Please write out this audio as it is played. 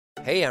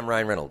Hey, I'm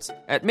Ryan Reynolds.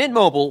 At Mint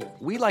Mobile,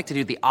 we like to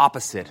do the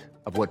opposite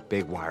of what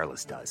Big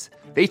Wireless does.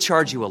 They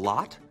charge you a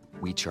lot,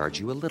 we charge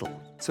you a little.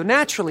 So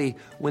naturally,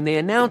 when they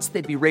announced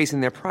they'd be raising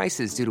their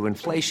prices due to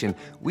inflation,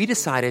 we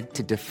decided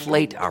to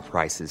deflate our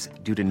prices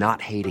due to not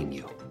hating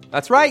you.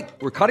 That's right.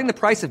 We're cutting the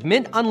price of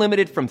Mint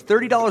Unlimited from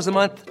 $30 a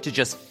month to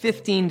just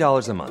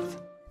 $15 a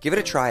month. Give it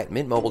a try at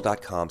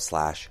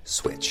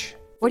mintmobile.com/switch.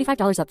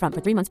 $45 up front for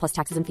 3 months plus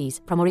taxes and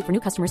fees. Promo rate for new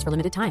customers for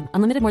limited time.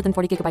 Unlimited more than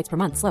 40 gigabytes per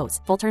month. Slows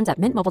full terms at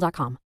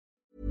mintmobile.com.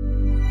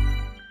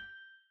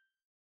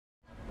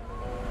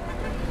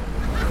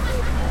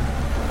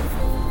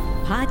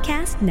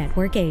 Podcast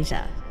Network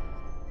Asia.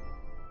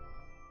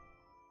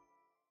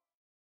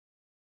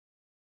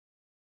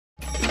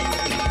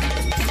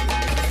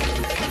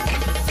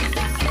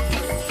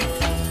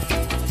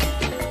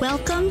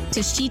 Welcome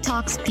to She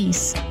Talks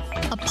Peace,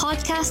 a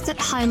podcast that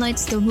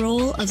highlights the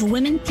role of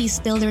women peace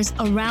builders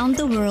around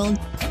the world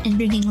in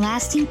bringing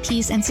lasting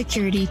peace and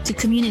security to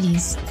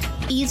communities.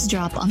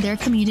 Eavesdrop on their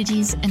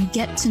communities and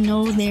get to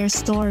know their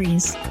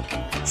stories.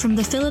 From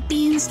the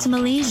Philippines to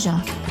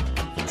Malaysia,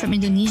 from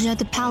Indonesia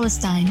to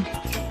Palestine,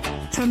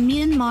 from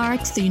Myanmar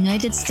to the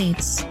United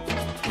States.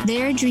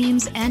 Their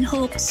dreams and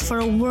hopes for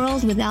a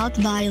world without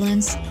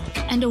violence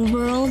and a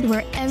world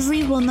where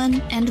every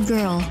woman and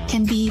girl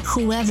can be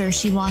whoever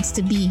she wants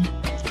to be.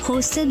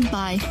 Hosted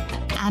by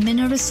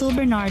Amina Rasul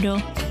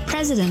Bernardo,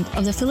 President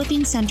of the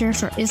Philippine Center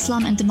for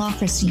Islam and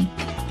Democracy.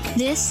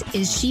 This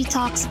is She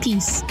Talks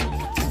Peace.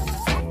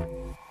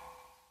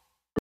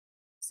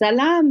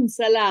 Salam,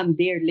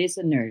 dear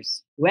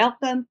listeners.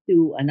 Welcome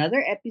to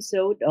another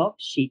episode of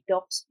She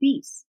Talks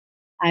Peace.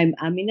 I'm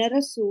Amina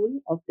Rasul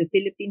of the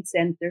Philippine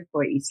Center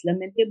for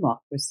Islam and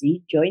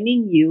Democracy,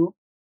 joining you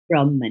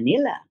from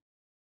Manila.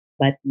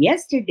 But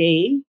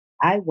yesterday,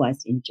 I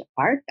was in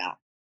Jakarta.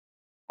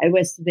 I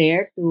was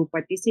there to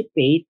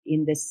participate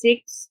in the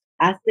 6th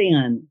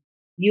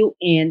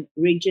ASEAN-UN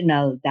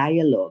Regional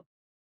Dialogue.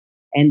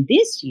 And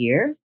this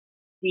year,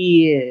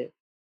 the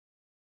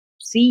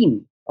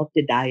theme of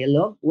the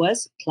dialogue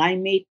was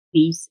climate,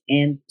 peace,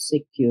 and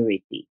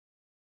security.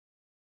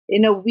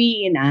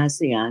 We in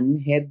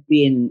ASEAN have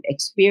been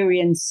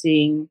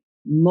experiencing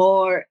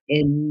more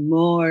and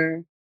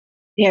more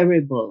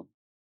terrible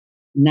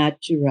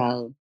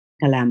natural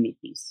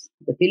calamities.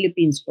 The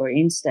Philippines, for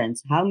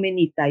instance, how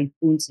many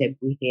typhoons have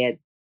we had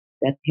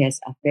that has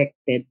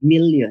affected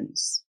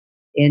millions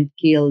and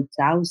killed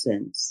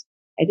thousands?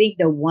 I think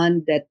the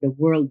one that the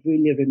world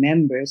really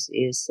remembers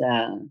is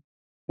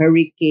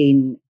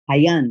Hurricane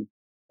Haiyan,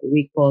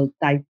 we call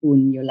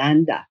Typhoon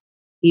Yolanda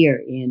here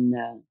in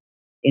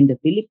the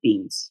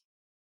Philippines.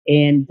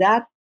 And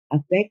that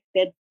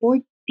affected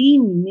 14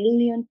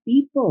 million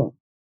people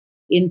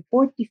in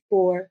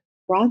 44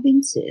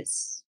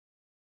 provinces.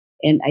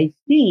 And I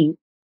think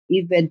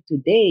even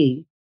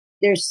today,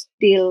 there's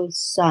still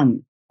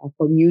some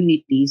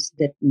communities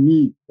that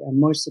need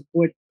more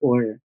support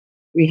for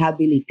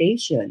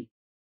rehabilitation.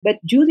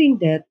 But during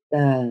that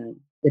the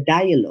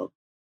dialogue,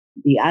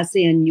 the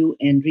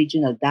ASEAN-UN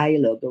Regional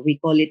Dialogue, or we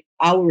call it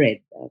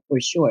AURED for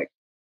short,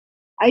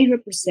 I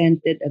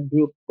represented a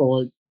group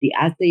called the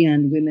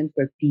ASEAN Women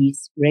for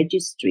Peace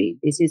Registry.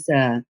 This is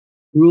a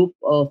group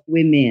of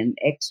women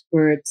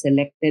experts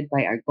selected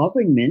by our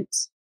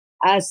governments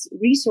as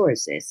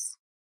resources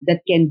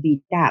that can be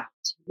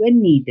tapped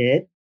when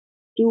needed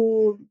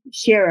to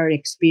share our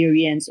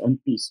experience on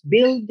peace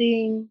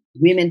building,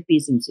 women,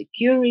 peace and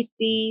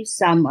security.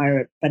 Some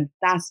are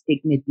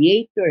fantastic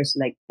mediators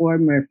like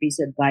former peace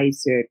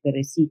advisor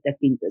Teresita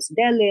Quintos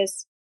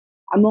Deles,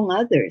 among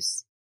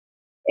others.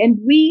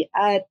 And we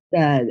at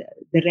the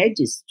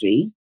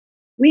registry,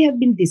 we have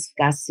been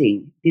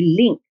discussing the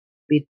link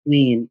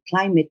between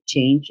climate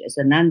change as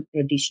a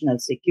non-traditional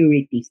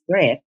security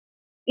threat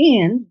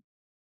and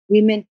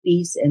women,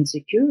 peace and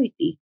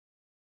security.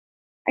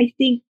 I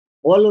think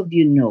all of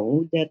you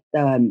know that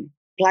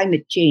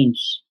climate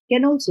change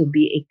can also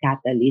be a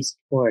catalyst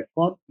for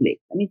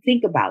conflict. I mean,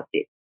 think about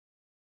it.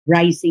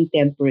 Rising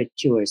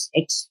temperatures,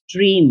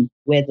 extreme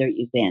weather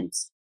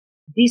events.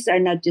 These are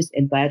not just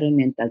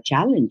environmental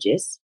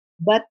challenges,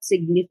 but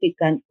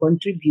significant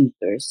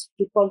contributors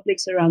to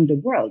conflicts around the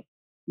world.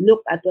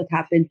 Look at what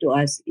happened to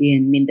us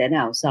in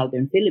Mindanao,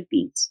 southern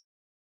Philippines.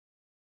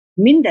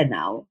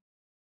 Mindanao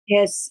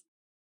has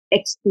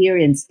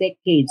experienced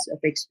decades of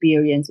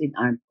experience in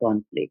armed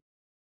conflict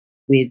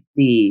with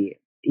the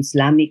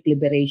Islamic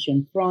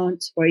Liberation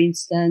Front, for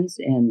instance,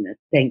 and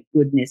thank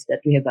goodness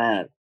that we have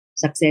a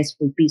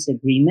successful peace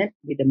agreement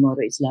with the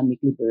Moro Islamic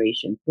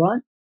Liberation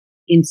Front.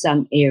 In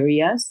some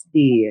areas,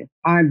 the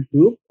armed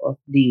group of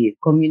the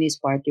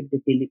Communist Party of the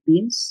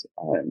Philippines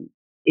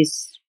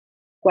is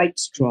quite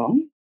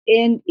strong.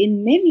 And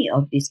in many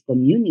of these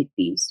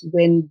communities,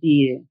 when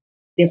the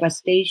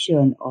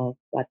devastation of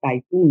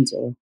typhoons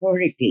or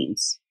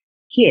hurricanes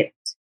hit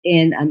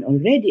and an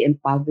already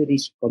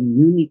impoverished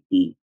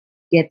community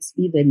gets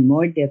even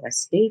more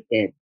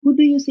devastated, who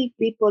do you think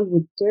people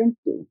would turn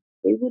to?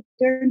 They would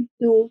turn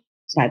to,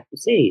 sad to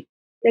say,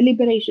 the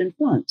liberation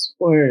fronts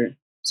for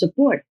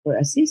support, for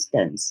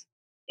assistance.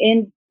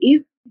 And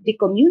if the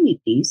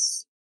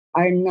communities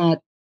are not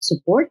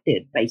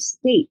supported by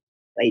state,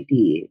 by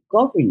the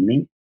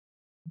government,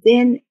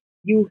 then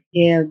you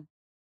have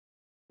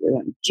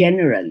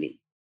generally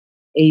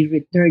a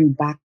return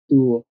back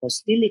to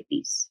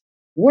hostilities.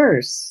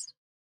 Worse,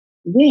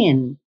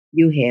 when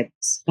you have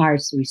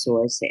scarce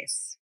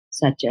resources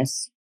such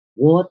as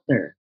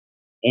water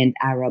and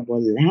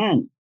arable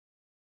land,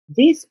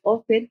 this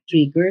often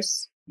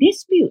triggers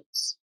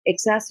disputes,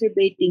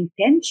 exacerbating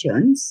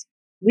tensions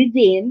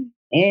within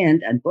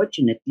and,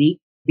 unfortunately,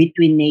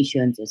 between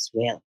nations as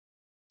well.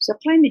 So,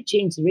 climate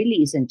change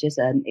really isn't just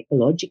an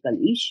ecological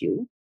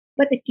issue,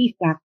 but a key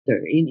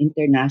factor in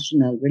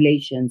international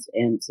relations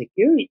and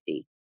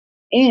security.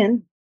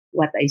 And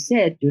what I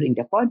said during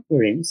the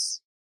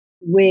conference,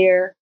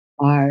 where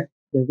are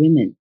the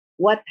women?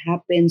 What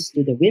happens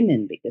to the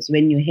women? Because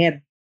when you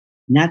have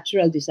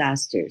natural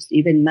disasters,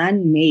 even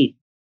man made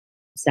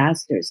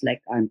disasters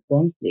like armed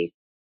conflict,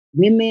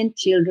 women,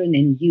 children,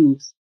 and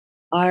youth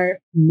are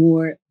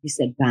more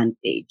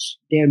disadvantaged.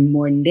 They're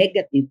more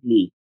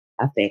negatively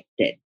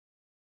affected.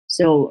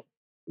 So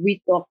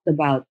we talked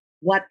about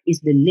what is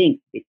the link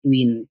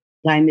between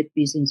climate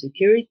peace and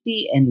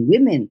security and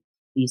women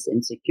peace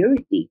and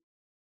security.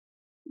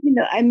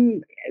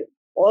 I'm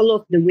all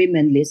of the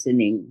women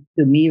listening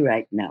to me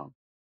right now.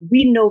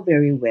 We know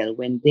very well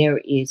when there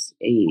is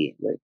a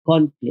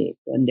conflict,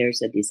 when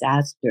there's a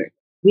disaster,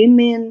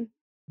 women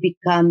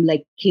become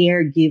like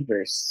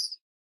caregivers.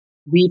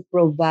 We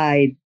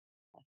provide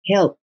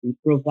help, we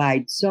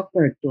provide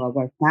support to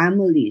our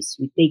families,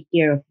 we take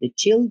care of the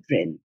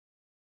children.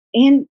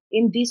 And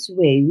in this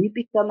way, we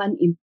become an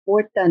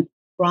important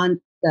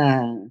front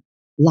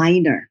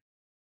liner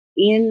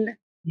in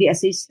the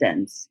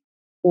assistance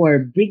for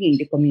bringing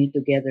the community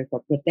together,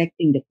 for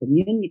protecting the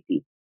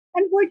community.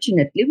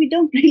 Unfortunately, we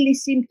don't really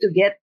seem to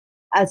get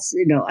as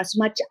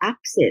much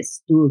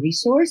access to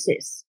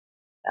resources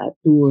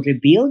to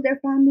rebuild their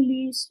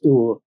families,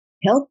 to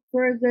help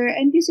further.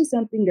 And this is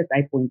something that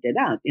I pointed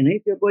out.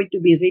 If you're going to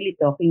be really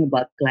talking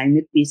about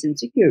climate peace and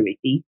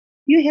security,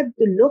 you have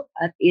to look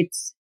at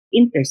its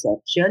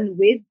intersection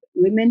with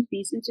women,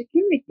 peace, and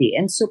security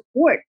and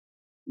support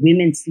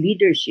women's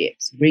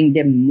leaderships, bring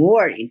them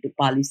more into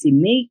policy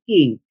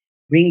making,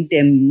 bring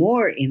them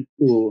more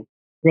into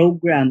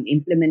program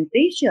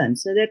implementation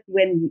so that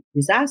when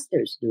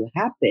disasters do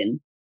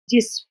happen,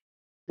 these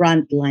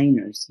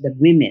frontliners, the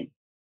women,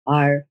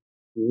 are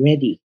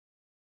ready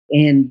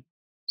and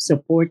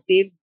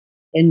supportive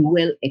and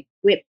well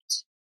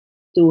equipped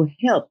to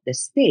help the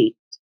state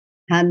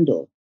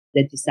handle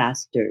the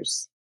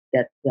disasters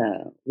that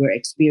we're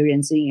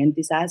experiencing and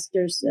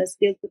disasters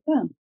still to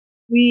come.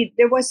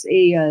 There was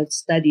a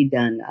study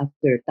done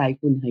after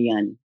Typhoon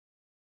Haiyan,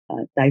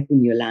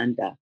 Typhoon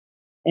Yolanda,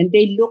 and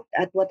they looked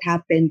at what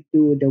happened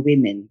to the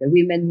women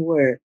who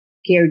were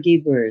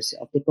caregivers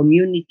of the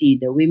community,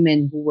 the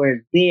women who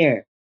were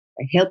there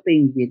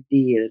helping with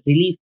the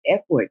relief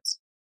efforts.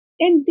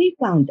 And they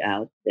found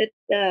out that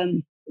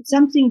it's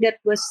something that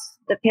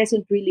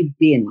hasn't really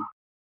been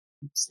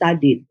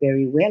studied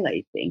very well,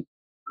 I think.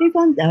 They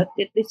found out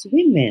that these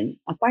women,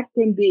 apart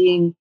from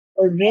being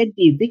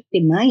already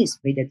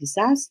victimized by the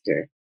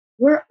disaster,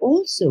 were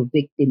also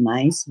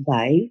victimized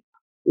by,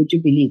 would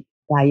you believe,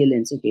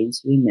 violence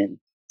against women,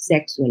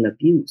 sexual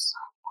abuse.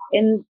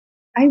 And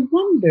I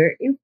wonder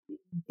if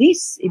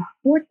this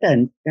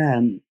important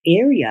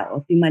area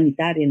of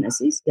humanitarian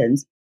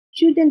assistance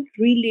shouldn't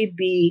really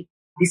be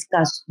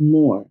discussed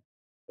more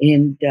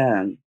and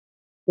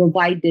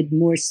provided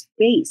more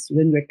space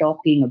when we're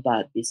talking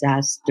about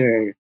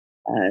disaster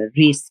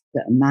risk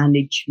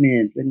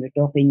management, when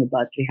we're talking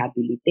about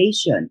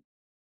rehabilitation.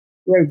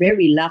 We're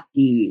very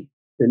lucky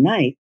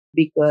tonight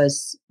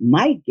because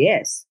my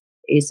guest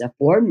is a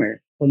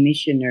former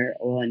commissioner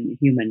on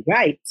human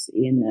rights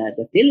in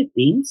the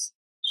Philippines.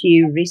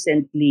 She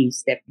recently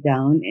stepped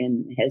down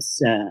and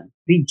has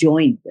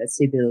rejoined the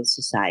civil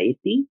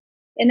society.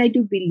 And I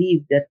do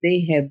believe that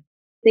they have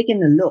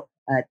taken a look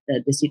at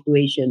the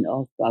situation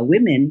of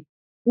women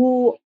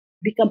who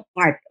become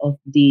part of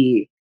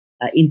the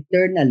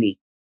internally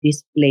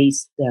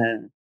displaced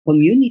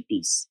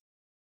communities.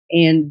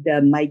 And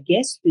my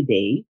guest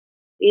today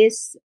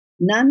is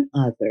none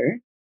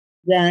other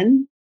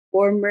than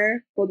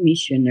former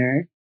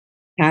Commissioner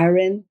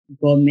Karen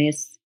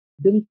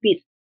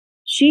Gomez-Dumpit.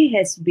 She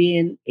has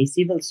been a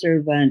civil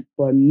servant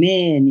for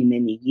many,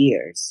 many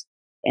years.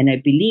 And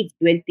I believe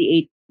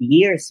 28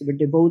 years were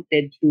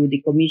devoted to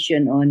the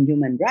Commission on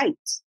Human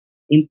Rights,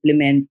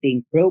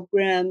 implementing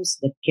programs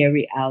that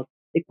carry out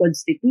the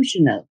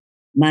constitutional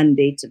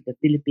mandates of the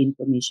Philippine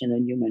Commission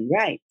on Human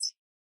Rights.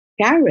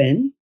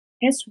 Karen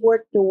has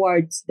worked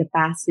towards the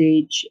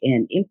passage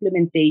and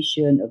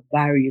implementation of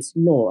various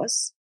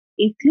laws,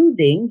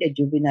 including the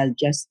Juvenile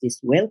Justice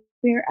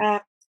Welfare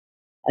Act,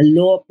 a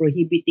law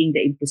prohibiting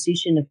the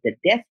imposition of the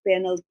death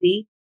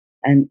penalty,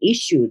 an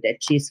issue that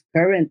she's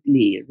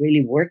currently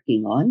really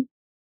working on,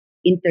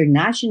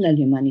 international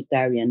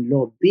humanitarian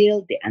law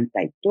bill, the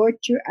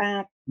Anti-Torture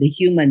Act, the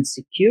Human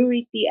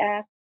Security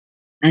Act,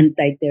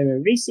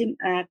 Anti-Terrorism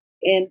Act,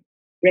 and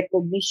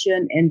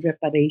Recognition and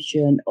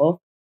Reparation of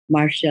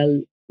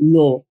Martial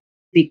Law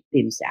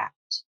Victims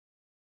Act.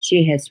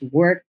 She has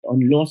worked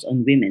on laws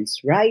on women's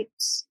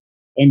rights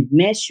and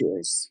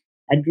measures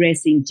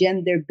addressing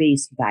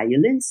gender-based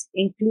violence,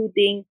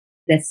 including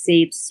the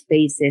Safe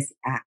Spaces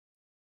Act,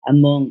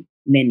 among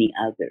many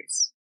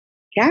others.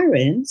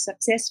 Karen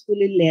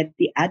successfully led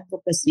the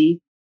advocacy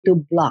to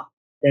block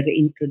the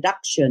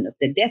reintroduction of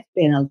the death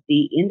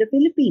penalty in the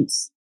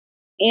Philippines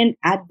and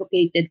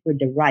advocated for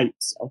the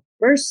rights of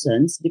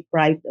persons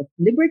deprived of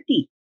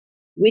liberty,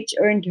 which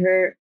earned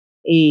her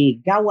a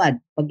Gawad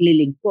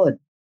Paglilingkod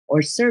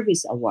or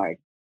Service Award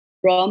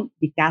from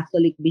the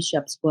Catholic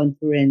Bishops'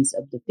 Conference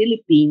of the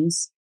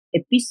Philippines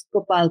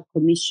Episcopal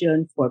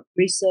Commission for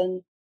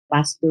Prison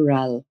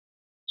Pastoral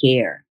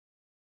Care.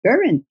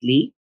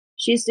 Currently,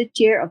 she is the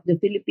chair of the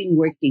Philippine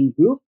Working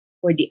Group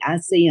for the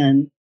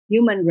ASEAN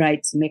Human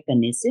Rights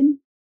Mechanism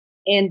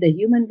and the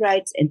Human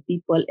Rights and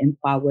People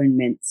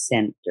Empowerment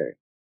Center.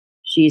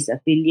 She is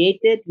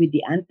affiliated with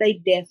the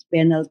Anti-Death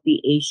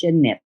Penalty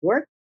Asian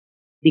Network,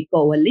 the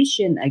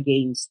Coalition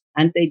Against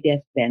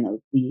Anti-Death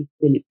Penalty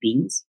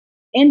Philippines,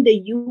 and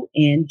the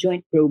UN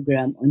Joint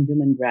Program on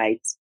Human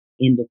Rights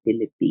in the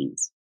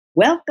Philippines.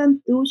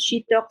 Welcome to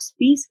She Talks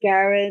Peace,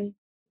 Karen.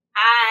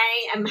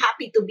 Hi, I'm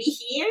happy to be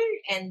here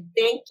and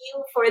thank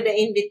you for the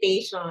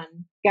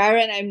invitation.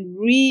 Karen, I'm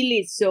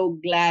really so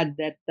glad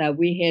that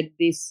we had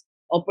this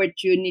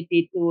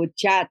opportunity to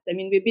chat. I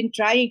mean, we've been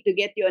trying to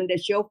get you on the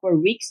show for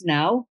weeks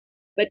now,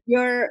 but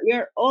you're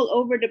all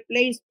over the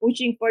place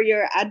pushing for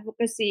your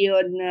advocacy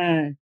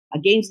on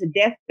against the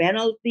death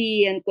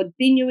penalty and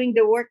continuing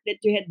the work that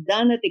you had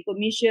done at the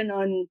Commission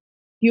on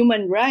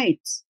Human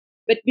Rights.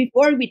 But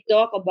before we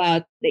talk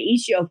about the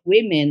issue of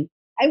women,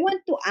 I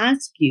want to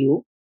ask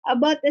you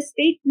about a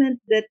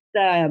statement that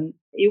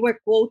you were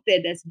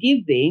quoted as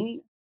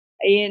giving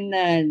in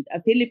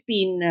a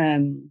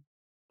Philippine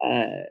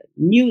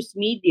news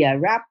media,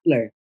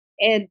 Rappler.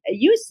 And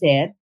you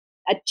said,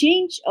 a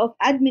change of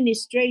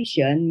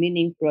administration,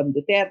 meaning from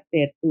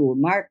Duterte to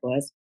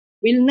Marcos,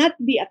 will not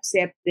be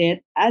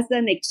accepted as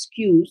an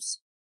excuse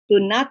to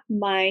not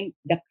mind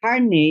the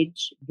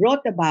carnage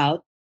brought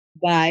about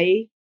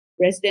by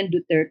President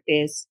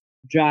Duterte's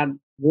drug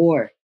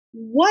war.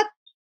 What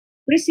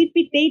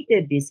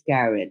precipitated this,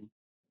 Karen?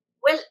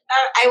 Well,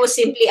 I was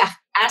simply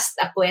asked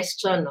a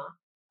question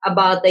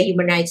about the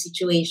human rights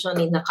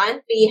situation in the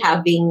country,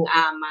 having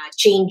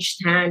changed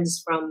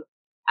hands from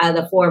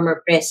the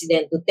former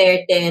President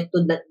Duterte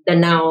to the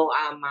now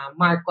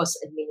Marcos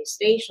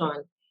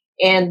administration.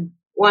 And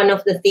one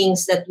of the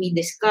things that we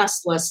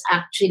discussed was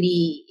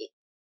actually,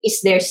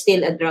 is there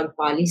still a drug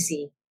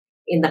policy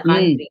in the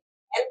country?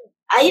 And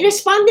I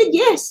responded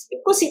yes,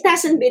 because it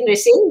hasn't been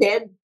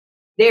rescinded.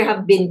 There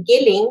have been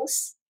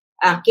killings.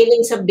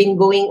 Killings have been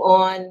going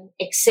on,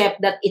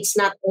 except that it's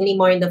not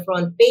anymore in the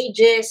front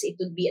pages. It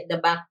would be at the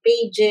back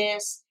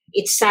pages.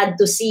 It's sad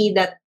to see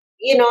that,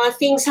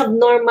 things have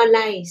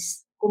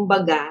normalized.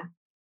 Kumbaga,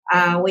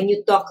 when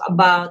you talk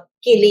about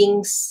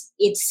killings,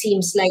 it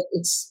seems like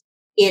it's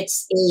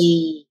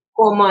a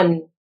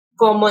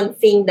common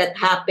thing that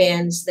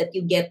happens, that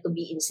you get to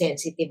be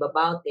insensitive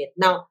about it.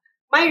 Now,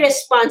 my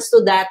response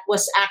to that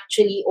was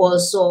actually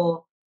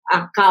also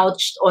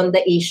couched on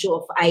the issue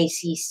of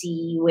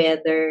ICC,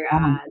 whether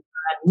a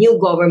new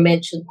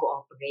government should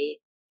cooperate.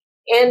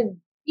 And,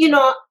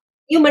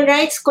 human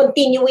rights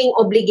continuing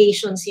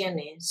obligations yan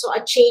eh. So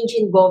a change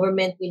in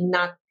government will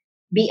not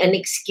be an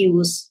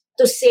excuse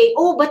to say,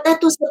 oh, but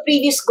that was the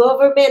previous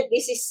government.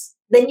 This is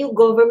the new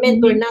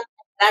government. We're not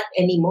that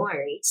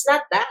anymore. It's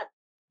not that.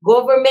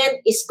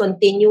 Government is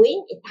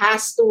continuing. It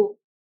has to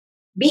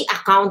be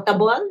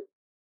accountable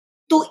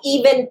to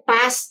even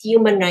past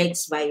human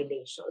rights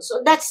violations.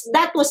 So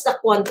that was the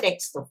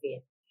context of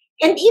it.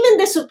 And even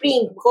the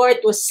Supreme Court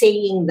was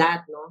saying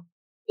that,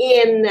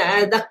 in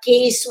the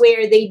case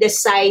where they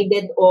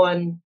decided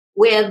on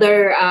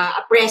whether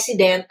a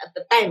president at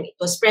the time, it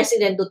was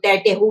President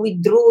Duterte who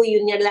withdrew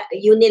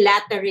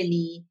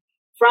unilaterally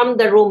from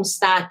the Rome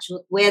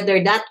Statute,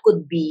 whether that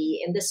could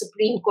be. And the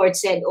Supreme Court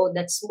said, oh,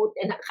 that's smooth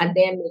and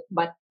academic,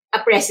 but a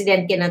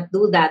president cannot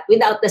do that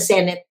without the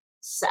Senate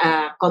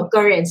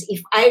concurrence,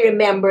 if I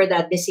remember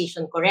that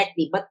decision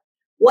correctly. But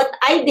what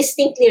I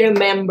distinctly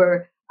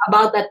remember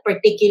about that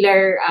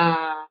particular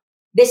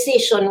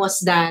decision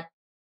was that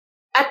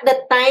at the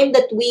time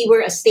that we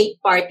were a state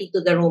party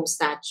to the Rome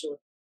Statute,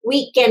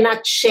 we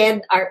cannot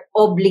shed our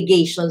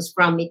obligations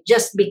from it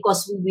just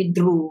because we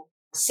withdrew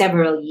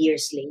several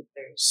years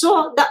later.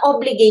 So the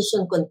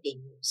obligation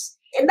continues.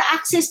 And the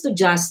access to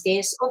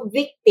justice of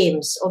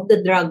victims of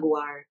the drug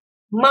war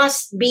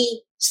must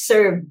be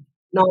served,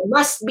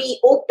 must be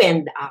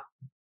opened up.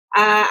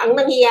 Ang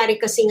nangyayari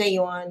kasi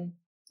ngayon,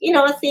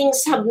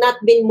 things have not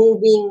been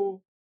moving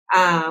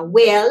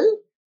well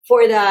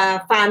for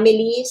the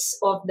families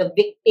of the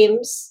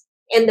victims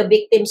and the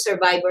victim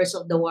survivors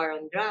of the war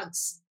on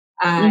drugs.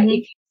 If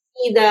you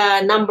see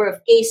the number of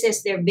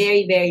cases, they're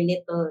very, very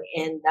little.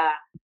 And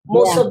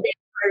most of them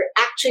are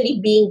actually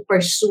being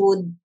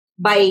pursued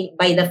by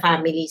the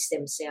families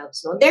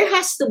themselves. No, there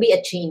has to be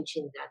a change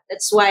in that.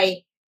 That's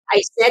why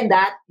I said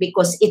that,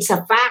 because it's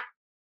a fact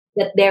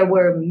that there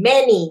were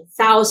many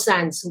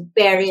thousands who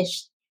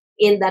perished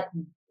in that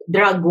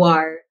drug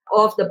war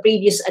of the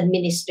previous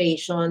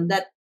administration,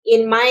 that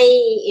in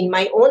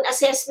my own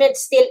assessment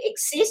still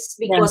exists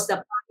Yeah. because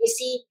the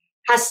policy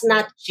has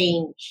not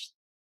changed.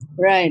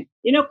 Right.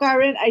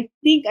 Karen, I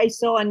think I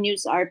saw a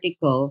news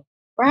article.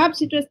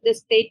 Perhaps it was the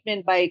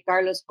statement by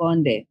Carlos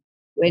Conde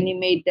when he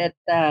made that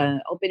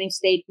opening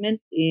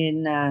statement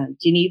in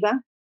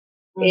Geneva.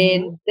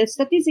 And Mhm. the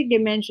statistic they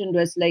mentioned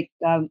was like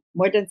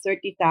more than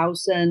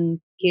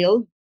 30,000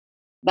 killed,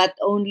 but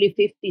only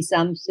 50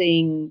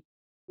 something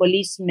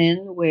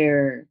policemen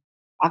were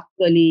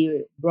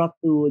actually brought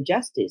to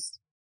justice,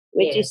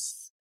 which Yes.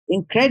 is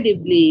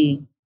incredibly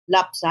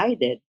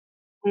lopsided.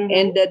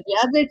 And Mhm. the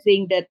other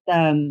thing that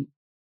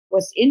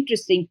was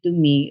interesting to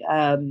me,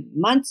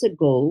 months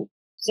ago,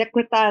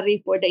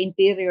 Secretary for the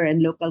Interior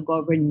and Local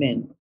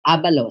Government,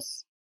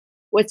 Abalos,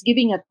 was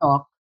giving a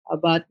talk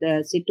about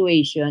the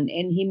situation,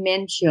 and he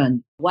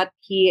mentioned what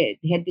he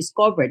had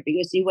discovered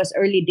because it was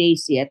early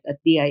days yet at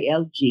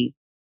DILG.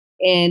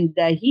 And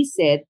he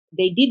said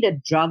they did a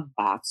drug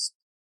bust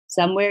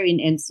somewhere in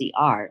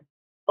NCR,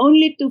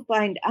 only to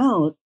find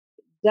out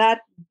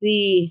that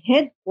the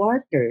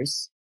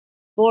headquarters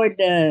for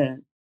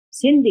the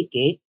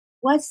syndicate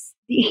was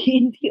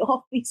in the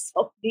office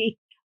of the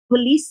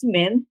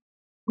policemen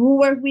who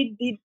were with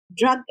the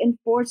Drug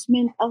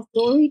Enforcement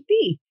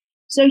Authority.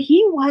 So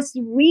he was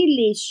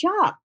really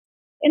shocked.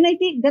 And I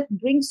think that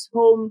brings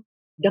home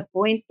the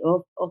point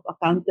of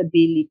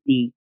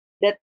accountability,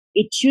 that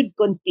it should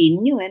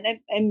continue. And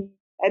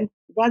I'm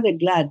rather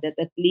glad that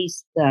at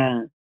least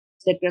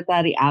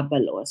Secretary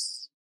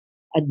Abalos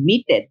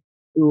admitted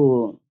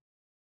to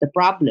the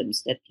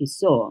problems that he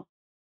saw.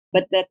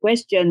 But the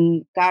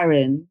question,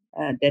 Karen,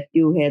 that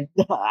you had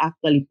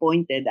actually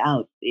pointed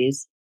out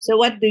is, so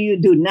what do you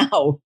do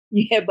now?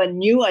 You have a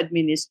new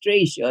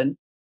administration.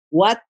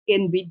 What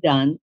can be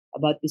done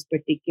about this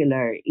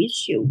particular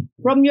issue?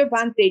 From your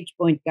vantage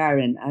point,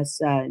 Karen, as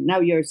now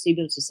you're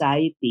civil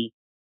society,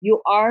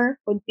 you are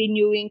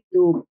continuing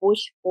to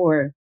push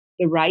for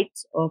the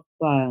rights of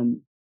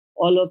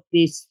all of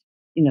these,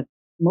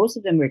 most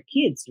of them were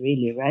kids,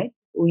 really, right?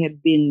 Who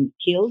have been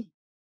killed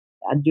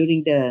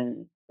during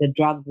the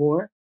drug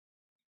war.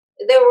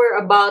 There were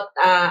about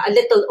a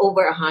little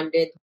over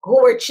 100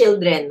 who were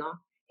children, no?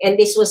 And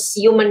this was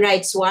Human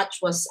Rights Watch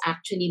was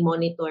actually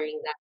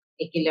monitoring that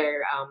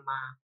particular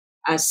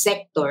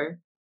sector.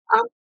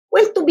 Um,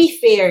 well, to be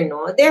fair,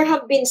 no, there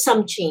have been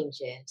some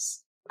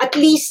changes. At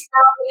least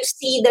now you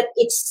see that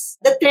it's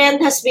the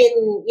trend has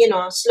been,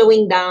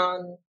 slowing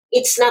down.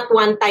 It's not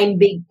one time,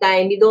 big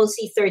time. You don't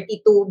see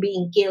 32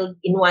 being killed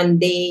in one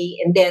day,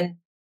 and then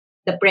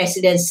the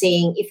president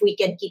saying, if we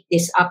can keep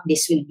this up,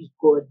 this will be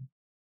good.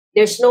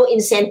 There's no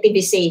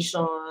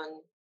incentivization.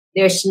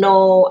 There's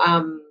no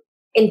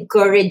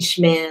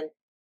encouragement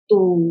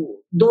to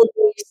do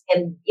this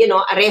and,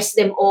 arrest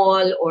them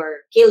all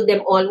or kill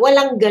them all.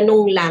 Walang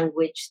ganong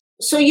language.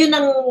 So yun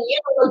ang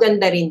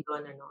maganda rin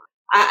doon. Ano?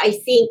 I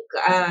think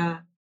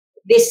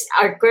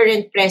our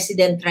current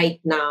president right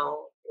now,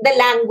 the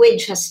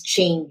language has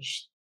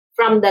changed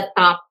from the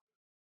top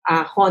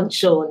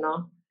honcho,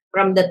 no?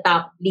 From the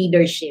top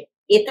leadership.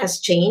 It has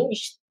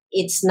changed.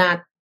 It's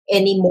not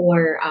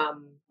anymore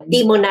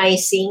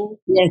demonizing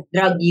Yes,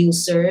 drug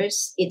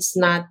users. It's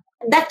not,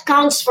 that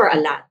counts for a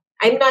lot.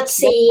 I'm not that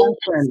saying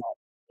confirm.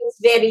 it's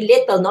very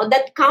little, no?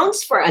 That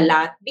counts for a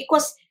lot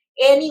because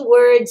any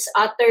words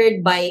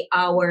uttered by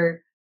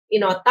our,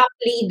 top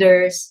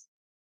leaders,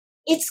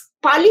 it's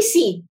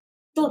policy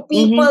to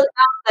people Mm-hmm.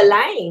 down the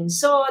line.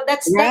 So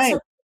that's Right. an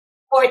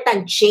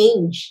important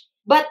change.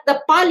 But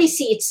the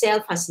policy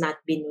itself has not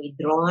been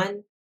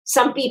withdrawn.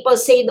 Some people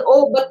say,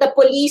 oh, but the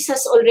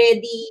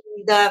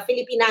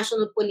Philippine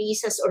National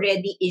Police has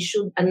already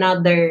issued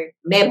another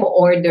memo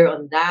order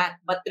on that.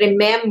 But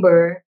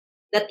remember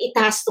that it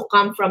has to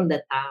come from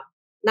the top,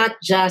 not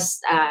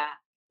just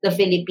the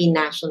Philippine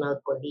National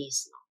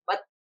Police. No?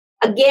 But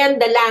again,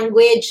 the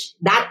language,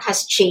 that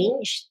has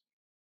changed.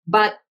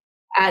 But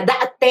the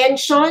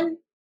attention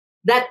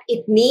that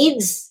it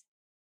needs,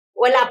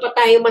 wala pa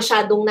tayo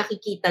masyadong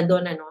nakikita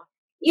doon, ano?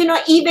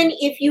 Even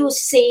if you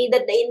say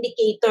that the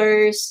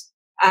indicators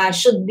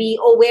should be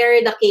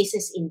aware the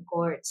cases in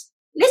courts,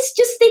 let's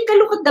just take a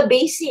look at the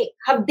basic.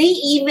 Have they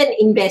even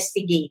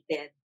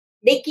investigated?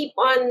 They keep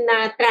on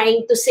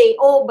trying to say,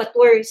 oh, but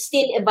we're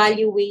still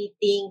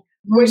evaluating,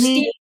 we're Mm-hmm.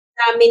 still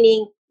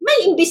examining.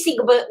 May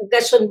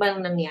investigasyon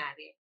bang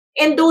nangyari?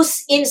 And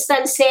those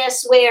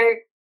instances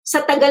where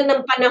sa tagal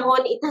ng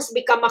panahon, it has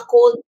become a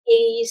cold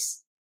case,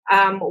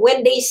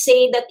 when they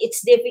say that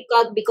it's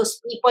difficult because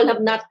people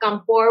have not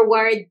come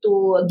forward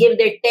to give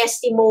their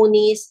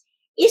testimonies,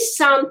 is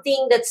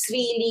something that's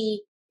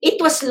really,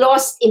 it was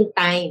lost in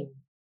time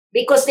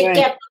because they Right.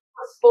 kept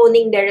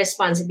postponing their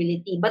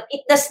responsibility. But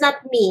it does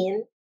not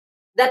mean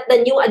that the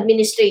new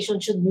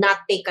administration should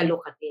not take a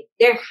look at it.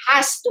 There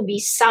has to be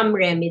some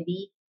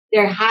remedy.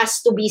 there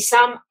has to be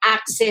some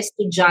access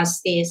to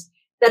justice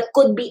that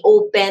could be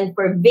open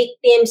for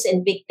victims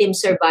and victim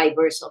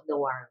survivors of the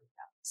war on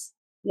drugs.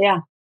 Yeah,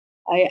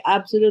 I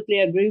absolutely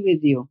agree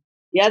with you.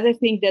 The other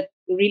thing that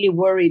really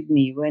worried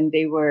me when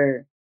they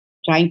were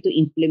trying to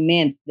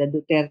implement the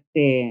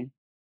Duterte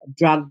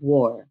drug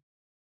war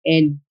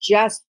and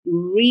just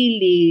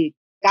really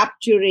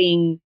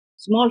capturing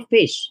small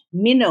fish,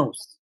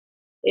 minnows,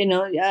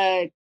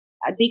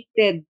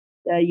 addicted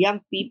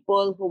young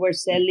people who were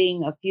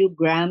selling a few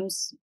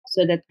grams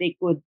so that they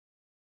could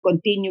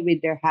continue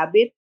with their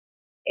habit,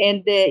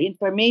 and the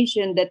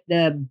information that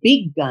the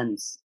big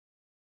guns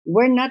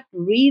were not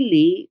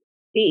really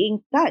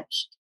being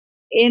touched.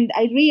 And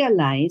I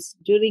realized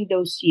during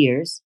those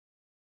years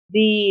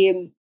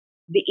the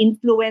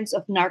influence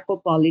of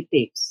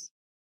narco-politics.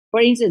 For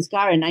instance,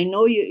 Karen, I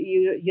know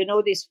you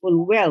know this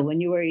full well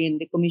when you were in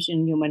the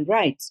Commission on Human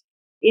Rights.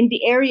 In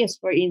the areas,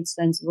 for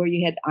instance, where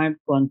you had armed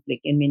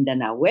conflict in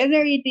Mindanao,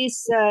 whether it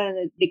is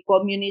the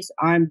communist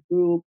armed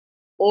group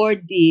or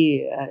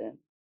the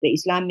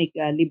Islamic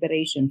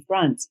Liberation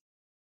Fronts,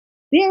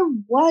 there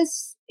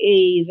was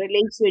a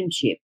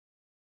relationship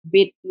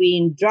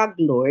between drug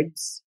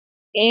lords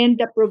and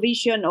the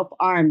provision of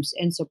arms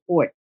and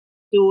support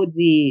to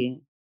the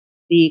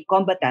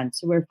combatants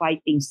who were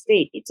fighting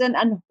state. It's an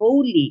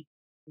unholy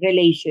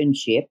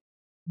relationship,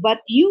 but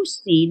you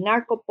see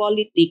narco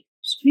politics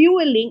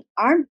fueling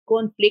armed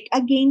conflict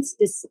against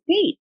the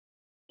state.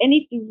 And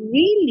it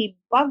really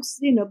boggles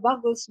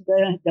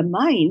the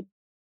mind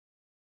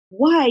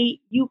why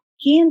you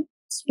can't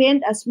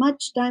spend as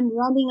much time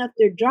running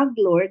after drug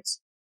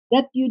lords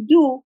that you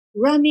do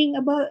running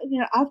about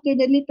after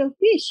the little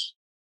fish.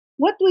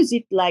 What was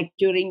it like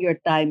during your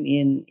time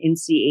in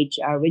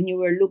CHR when you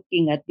were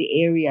looking at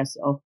the areas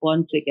of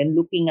conflict and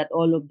looking at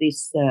all of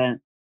these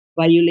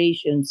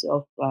violations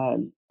of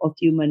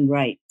human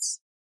rights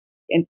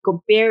and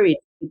compare it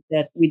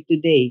with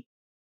today?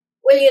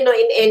 Well, in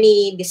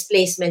any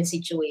displacement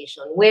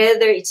situation,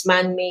 whether it's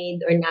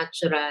man-made or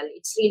natural,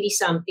 it's really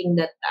something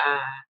that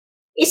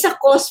is a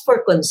cause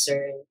for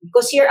concern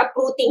because you're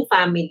uprooting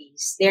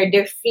families. They're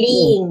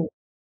fleeing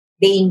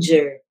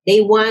danger.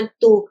 They want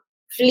to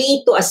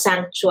flee to a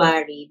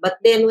sanctuary. But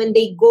then when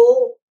they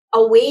go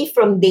away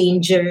from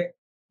danger,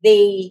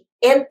 they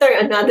enter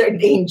another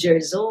danger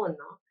zone.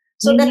 No?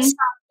 So that's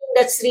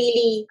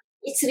something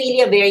it's really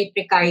a very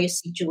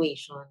precarious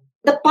situation.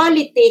 The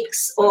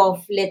politics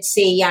of, let's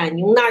say,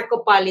 yung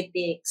narco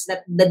politics,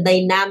 that the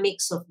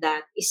dynamics of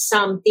that is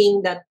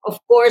something that, of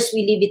course,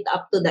 we leave it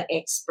up to the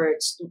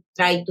experts to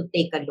try to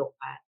take a look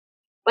at.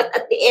 But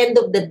at the end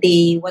of the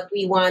day, what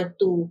we want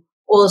to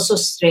also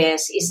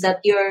stress is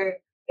that you're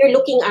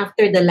looking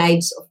after the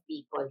lives of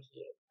people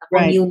here, the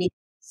communities.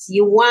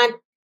 You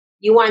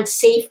want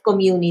safe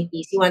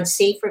communities. You want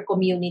safer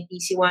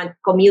communities. You want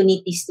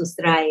communities to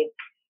thrive.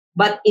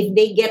 But if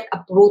they get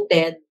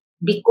uprooted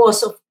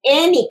because of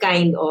any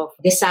kind of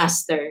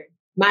disaster,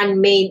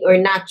 man-made or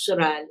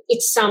natural,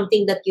 it's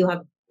something that you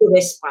have to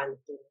respond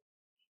to.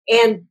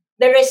 And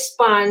the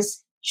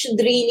response should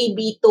really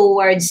be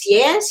towards,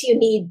 yes, you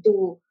need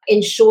to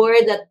ensure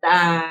that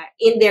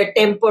in their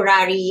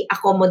temporary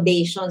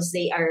accommodations,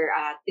 they are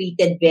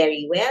treated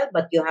very well,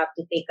 but you have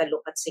to take a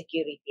look at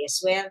security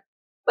as well.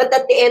 But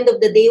at the end of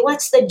the day,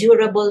 what's the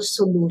durable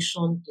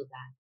solution to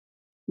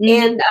that?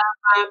 And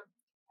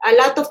a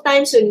lot of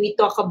times when we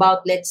talk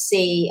about, let's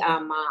say,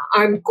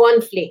 armed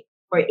conflict,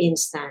 for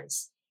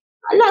instance,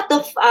 a lot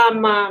of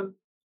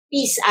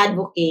peace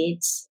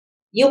advocates,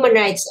 human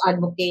rights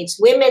advocates,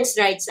 women's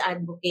rights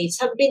advocates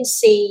have been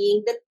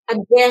saying that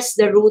address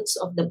the roots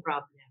of the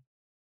problem,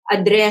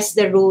 address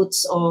the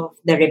roots of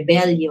the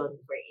rebellion,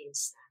 for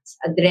instance,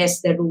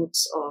 address the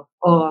roots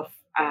of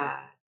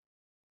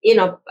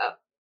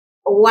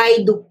why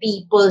do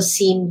people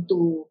seem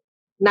to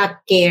not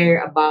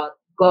care about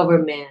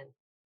government?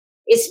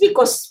 It's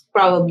because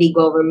probably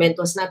government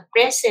was not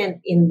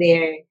present in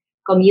their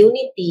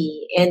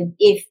community. And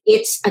if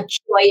it's a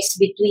choice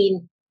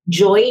between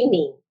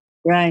joining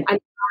a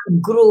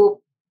group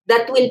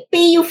that will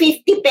pay you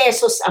 50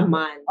 pesos a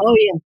month,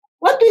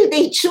 what will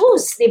they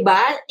choose, diba?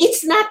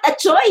 It's not a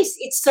choice,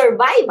 it's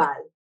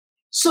survival.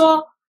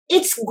 So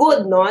it's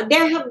good, no?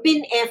 There have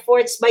been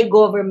efforts by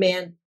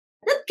government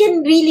that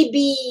can really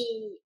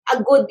be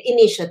a good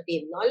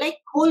initiative, no? Like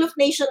whole of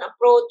nation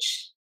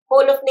approach,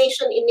 whole of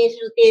nation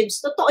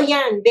initiatives, totoo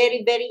yan.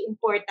 Very, very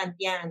important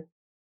yan.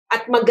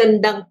 At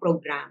magandang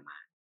programa.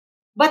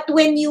 But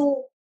when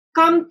you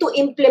come to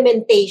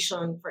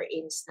implementation, for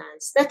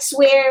instance, that's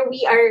where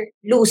we are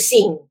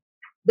losing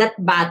that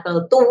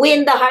battle to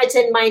win the hearts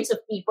and minds of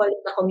people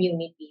in the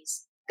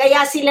communities.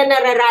 Kaya sila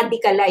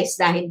nararadicalize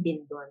dahil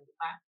din doon.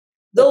 Diba?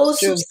 Those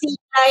who seem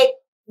like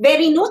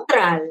very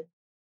neutral,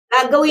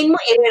 gagawin mo,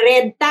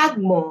 i-red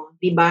tag mo,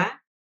 diba?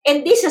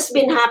 And this has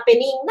been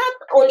happening not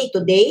only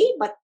today,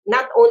 but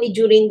not only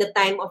during the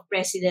time of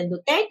President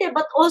Duterte,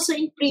 but also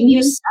in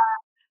previous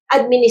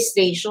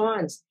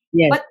administrations.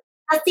 Yes. But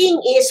the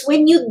thing is,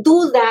 when you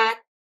do that,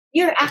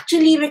 you're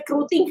actually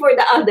recruiting for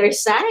the other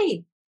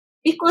side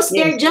because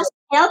they're just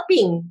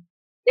helping.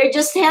 They're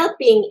just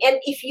helping.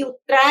 And if you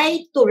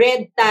try to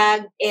red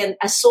tag and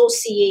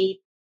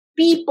associate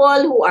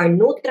people who are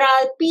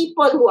neutral,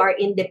 people who are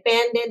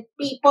independent,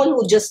 people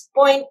who just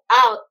point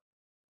out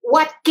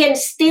what can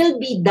still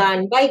be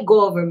done by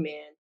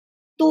government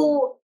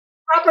to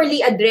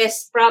properly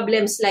address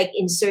problems like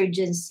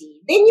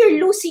insurgency, then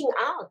you're losing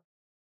out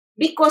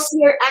because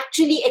you're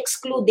actually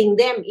excluding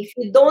them. If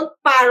you don't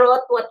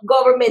parrot what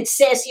government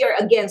says, you're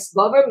against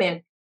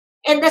government.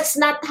 And that's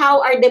not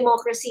how our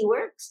democracy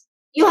works.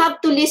 You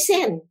have to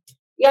listen.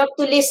 You have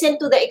to listen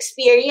to the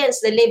experience,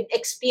 the lived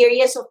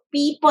experience of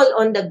people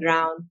on the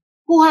ground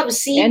who have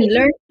seen And it.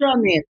 learn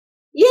from it.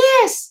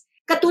 Yes.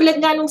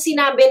 Katulad nga nung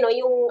sinabi, no,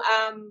 yung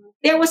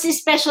there was a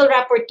special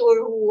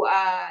rapporteur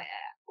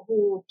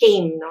who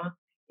came, no.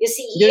 You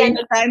see, During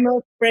the time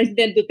of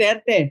President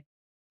Duterte.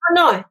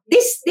 No,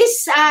 this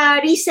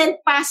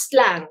recent past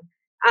lang.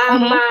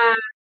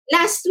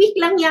 Last week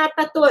lang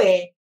yata to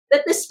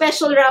that the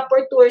special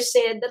rapporteur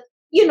said that,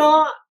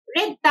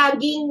 red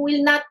tagging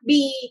will not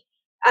be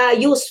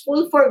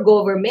useful for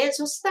government.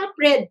 So stop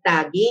red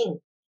tagging.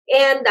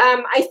 And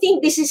I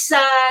think this is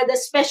the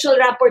special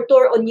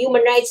rapporteur on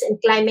human rights and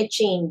climate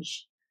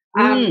change.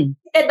 Visited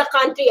the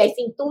country, I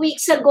think, 2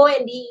 weeks ago,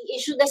 and he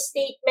issued a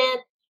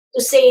statement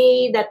to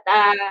say that,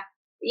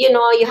 you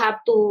have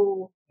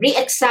to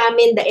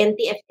re-examine the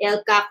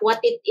NTF-ELCAC, what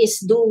it is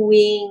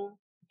doing,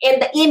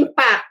 and the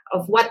impact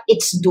of what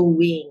it's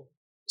doing.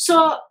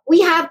 So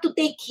we have to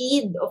take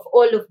heed of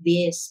all of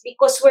this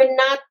because we're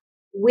not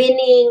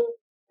winning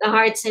the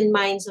hearts and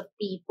minds of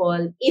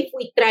people if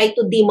we try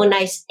to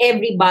demonize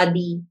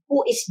everybody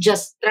who is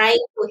just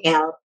trying to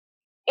help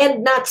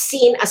and not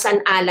seen as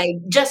an ally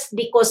just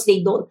because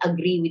they don't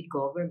agree with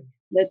government.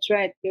 That's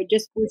right. You're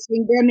just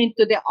pushing them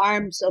into the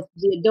arms of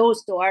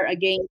those who are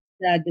against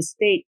the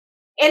state.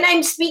 And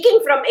I'm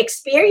speaking from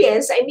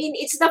experience. I mean,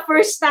 it's the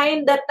first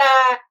time that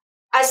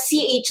as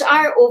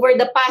CHR over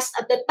the past,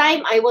 at the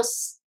time I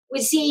was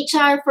with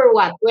CHR for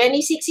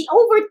 2016,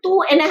 over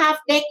 2.5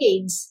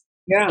 decades.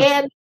 Yeah.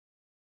 And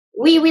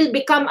we will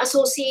become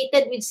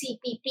associated with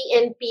CPP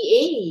and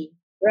PA.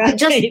 Right.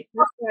 Just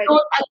Right.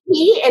 don't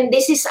agree, and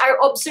this is our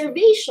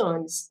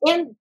observations.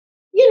 And,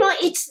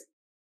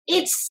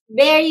 it's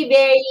very,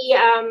 very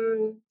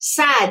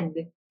sad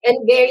and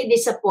very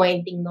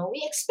disappointing. No,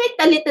 we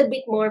expect a little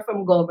bit more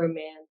from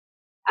government,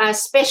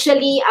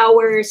 especially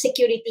our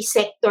security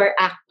sector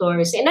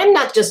actors. And I'm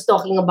not just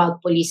talking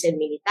about police and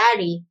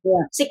military.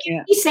 Yeah.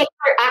 Security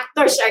sector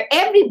actors are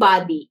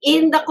everybody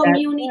in the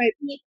community,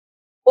 right.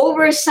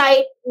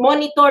 oversight,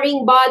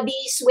 monitoring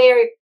bodies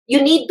where you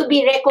need to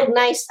be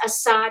recognized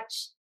as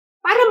such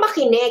para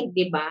makinig,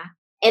 di ba?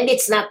 And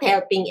it's not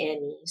helping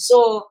any.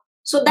 So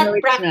that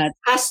practice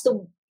has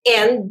to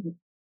end.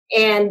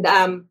 And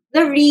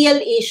the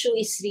real issue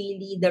is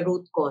really the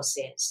root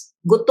causes.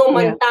 Gutom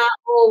ang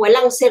tao,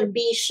 walang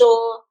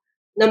serbisyo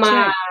na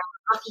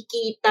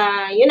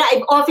makikita.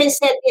 I've often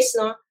said this,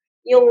 no?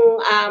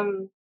 Yung,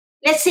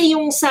 let's say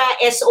yung sa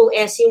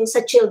SOS, yung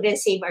sa Children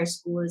Save Our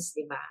Schools,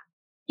 di ba?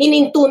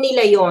 Hininto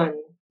nila yon.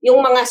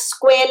 Yung mga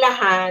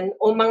eskwelahan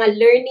o mga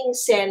learning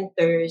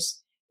centers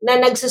na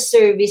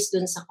nagsaservice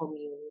dun sa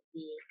community.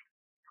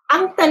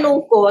 Ang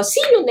tanong ko,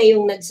 sino na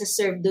yung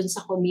nagsaserve dun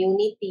sa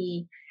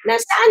community? Na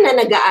saan na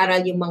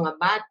nag-aaral yung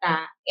mga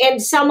bata? And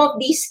some of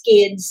these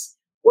kids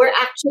were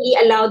actually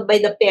allowed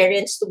by the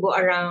parents to go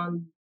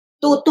around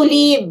to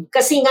live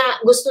kasi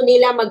nga gusto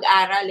nila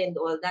mag-aral and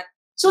all that.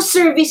 So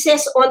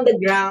services on the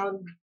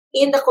ground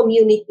in the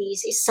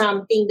communities is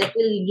something that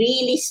will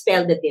really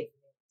spell the difference.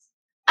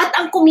 At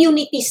ang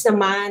communities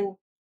naman,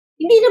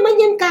 hindi naman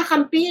yan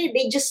kakampi.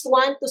 They just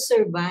want to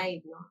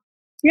survive, no?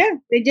 Yeah,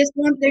 they just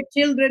want their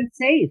children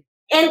safe.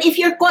 And if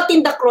you're caught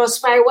in the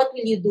crossfire, what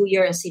will you do?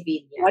 You're a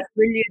civilian. What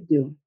will you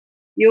do?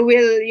 You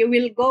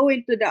will go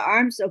into the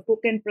arms of who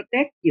can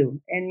protect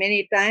you. And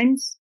many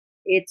times,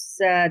 it's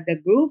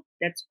the group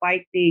that's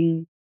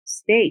fighting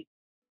state.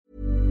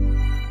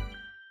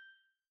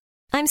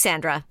 I'm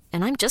Sandra,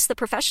 and I'm just the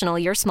professional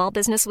your small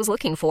business was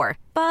looking for.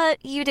 But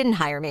you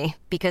didn't hire me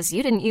because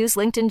you didn't use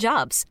LinkedIn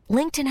Jobs.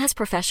 LinkedIn has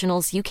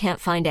professionals you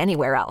can't find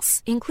anywhere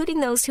else,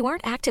 including those who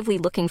aren't actively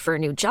looking for a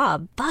new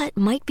job, but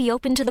might be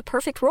open to the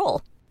perfect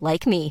role,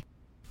 like me.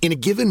 In a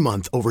given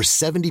month, over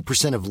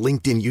 70% of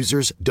LinkedIn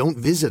users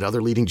don't visit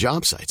other leading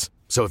job sites.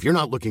 So if you're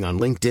not looking on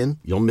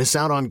LinkedIn, you'll miss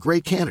out on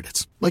great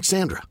candidates like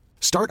Sandra.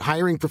 Start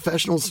hiring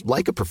professionals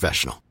like a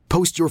professional.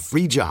 Post your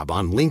free job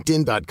on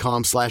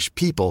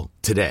linkedin.com/people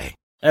today.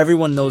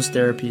 Everyone knows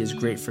therapy is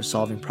great for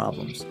solving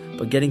problems,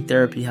 but getting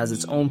therapy has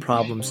its own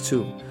problems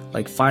too,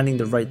 like finding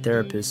the right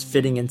therapist,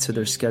 fitting into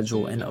their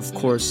schedule, and of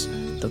course,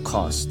 the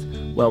cost.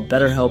 Well,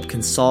 BetterHelp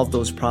can solve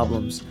those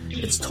problems.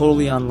 It's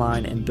totally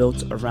online and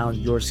built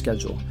around your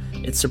schedule.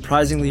 It's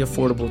surprisingly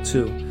affordable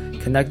too.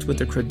 Connect with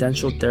a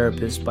credentialed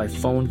therapist by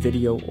phone,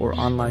 video, or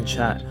online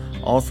chat,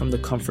 all from the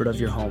comfort of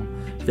your home.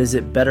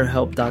 Visit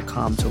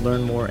BetterHelp.com to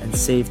learn more and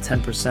save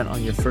 10%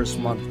 on your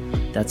first month.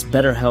 That's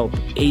BetterHelp,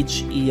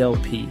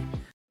 H-E-L-P.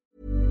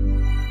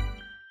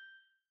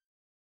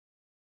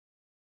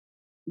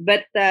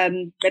 But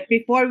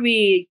before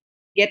we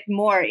get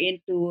more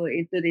into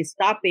this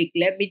topic,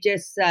 let me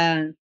just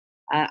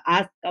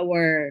ask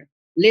our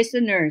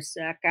listeners,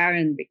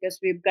 Karen, because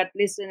we've got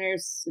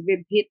listeners,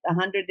 we've hit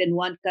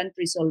 101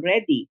 countries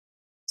already.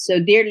 So,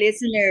 dear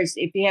listeners,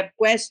 if you have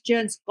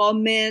questions,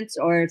 comments,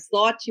 or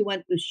thoughts you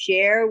want to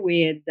share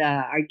with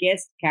our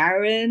guest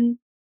Karen,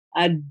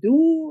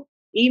 do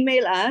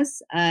email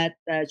us at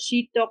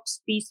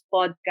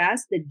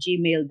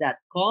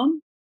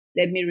shetalkspeacepodcast@gmail.com.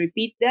 Let me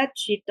repeat that,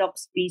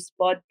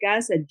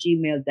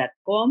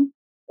 shetalkspeacepodcast@gmail.com,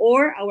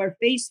 or our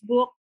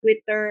Facebook,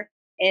 Twitter,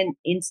 and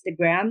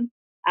Instagram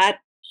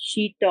at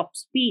She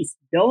Talks Peace.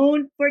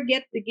 Don't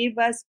forget to give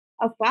us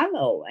a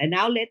follow. And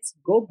now let's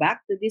go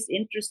back to this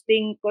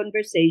interesting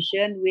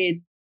conversation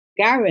with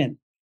Karen.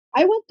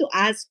 I want to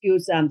ask you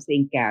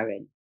something,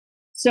 Karen.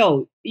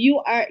 So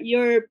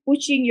you're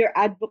pushing your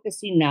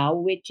advocacy now,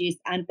 which is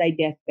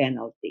anti-death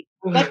penalty.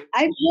 But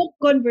I've had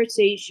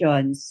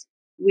conversations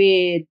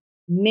with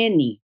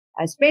many,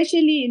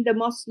 especially in the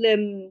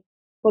Muslim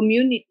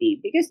community,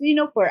 because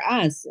for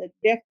us,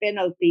 death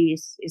penalty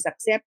is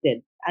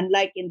accepted,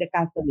 unlike in the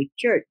Catholic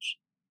Church.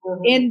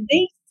 And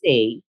they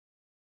say,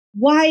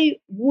 why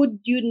would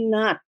you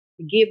not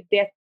give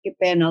death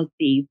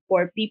penalty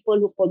for people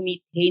who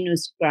commit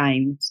heinous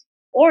crimes,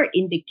 or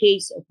in the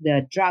case of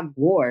the drug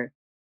war,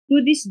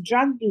 to these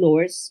drug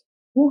lords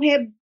who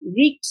have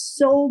wreaked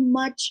so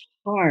much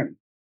harm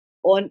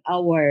on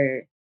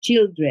our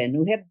children,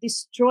 who have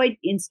destroyed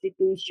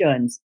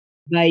institutions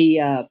by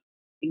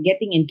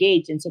getting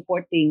engaged and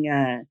supporting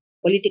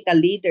political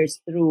leaders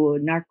through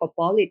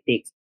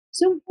narcopolitics.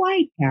 So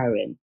why,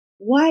 Karen?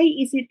 Why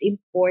is it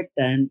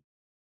important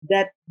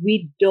that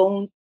we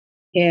don't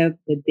have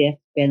the death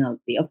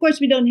penalty? Of course,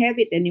 we don't have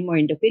it anymore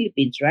in the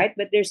Philippines, right?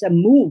 But there's a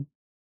move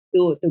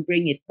to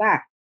bring it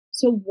back.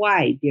 So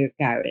why, dear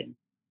Karen?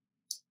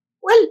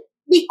 Well,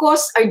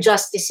 because our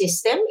justice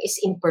system is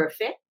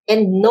imperfect,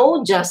 and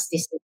no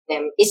justice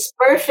system is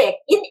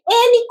perfect in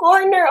any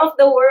corner of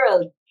the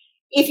world.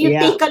 If you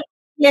Yeah. take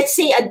let's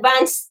say,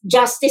 advanced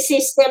justice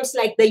systems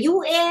like the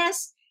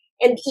US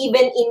and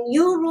even in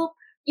Europe,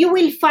 you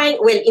will find,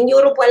 well, in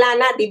Europe wala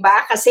na, di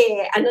ba?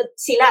 Kasi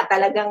sila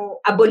talagang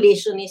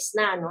abolitionist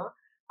na, no?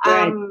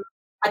 Right.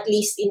 At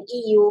least in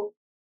EU.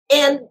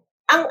 And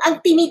ang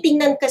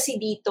tinitingnan kasi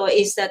dito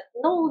is that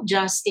no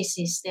justice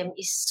system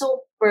is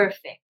so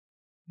perfect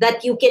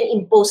that you can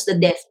impose the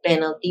death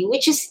penalty,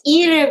 which is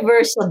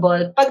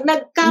irreversible. Pag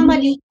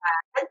nagkamali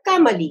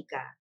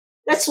ka.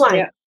 That's one.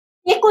 Yeah.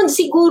 Second,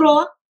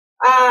 siguro,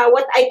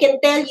 what I can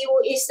tell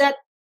you is that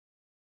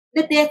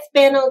the death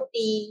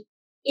penalty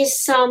is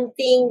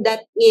something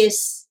that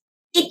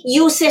it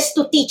uses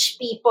to teach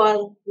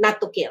people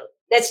not to kill.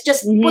 Let's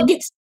just put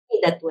it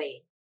that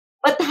way.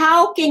 But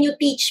how can you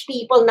teach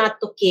people not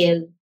to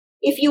kill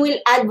if you will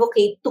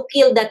advocate to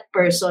kill that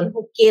person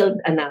who killed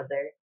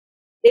another?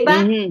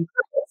 Diba?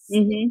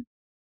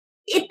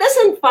 It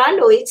doesn't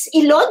follow. It's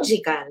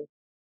illogical.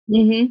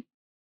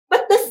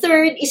 But the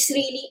third is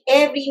really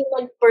every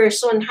one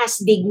person has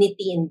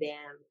dignity in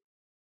them.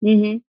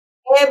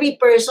 Every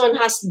person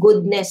has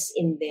goodness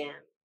in them.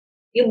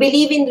 You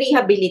believe in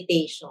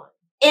rehabilitation.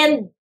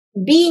 And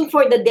being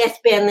for the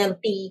death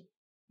penalty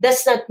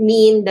does not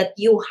mean that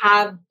you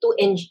have to,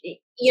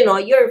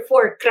 you're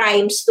for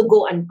crimes to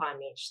go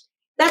unpunished.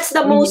 That's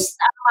the most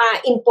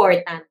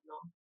important. No?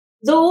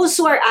 Those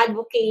who are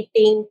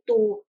advocating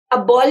to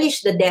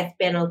abolish the death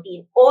penalty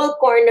in all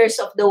corners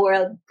of the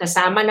world,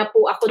 kasama na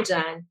po ako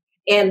dyan,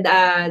 and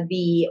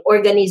the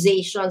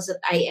organizations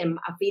that I am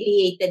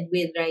affiliated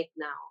with right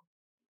now,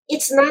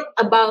 it's not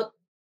about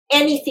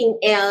anything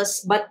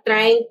else but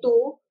trying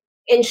to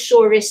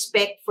ensure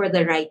respect for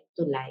the right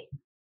to life.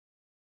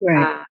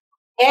 Right.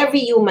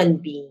 Every human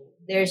being.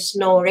 There's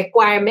no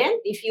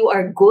requirement if you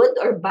are good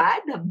or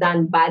bad, have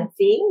done bad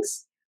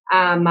things.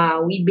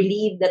 We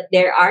believe that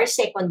there are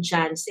second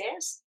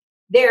chances.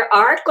 There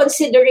are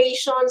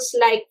considerations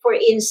like, for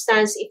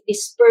instance, if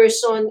this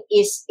person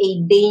is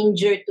a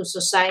danger to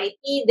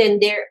society, then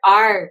there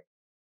are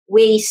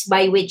ways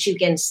by which you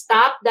can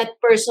stop that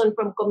person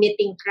from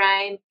committing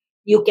crime.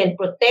 You can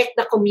protect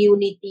the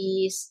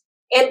communities.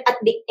 And at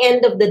the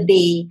end of the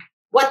day,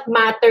 what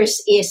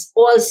matters is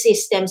all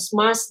systems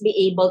must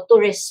be able to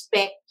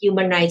respect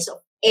human rights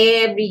of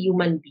every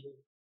human being.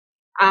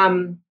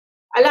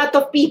 A lot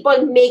of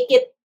people make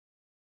it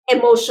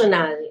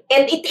emotional,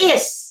 and it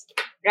is,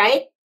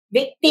 right?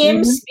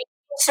 Victims,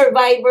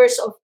 survivors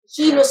of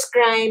heinous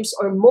crimes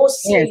or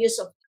most serious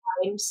of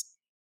crimes,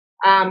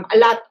 a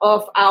lot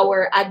of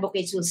our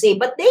advocates will say,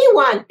 but they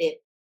want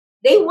it.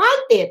 They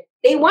want it.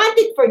 They want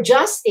it for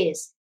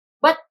justice.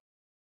 But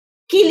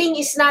killing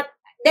is not,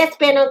 death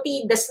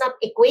penalty does not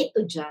equate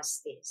to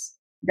justice.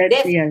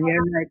 That's, you're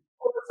right.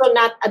 Also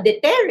not a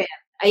deterrent.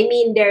 I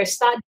mean, there are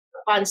studies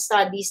upon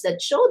studies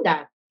that show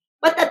that.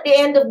 But at the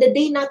end of the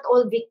day, not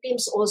all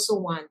victims also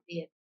want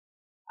it.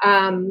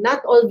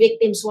 Not all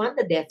victims want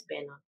the death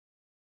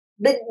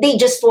penalty. They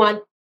just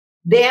want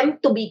them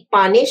to be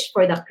punished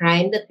for the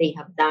crime that they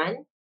have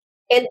done.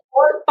 And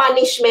all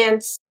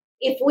punishments,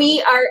 if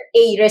we are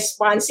a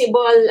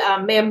responsible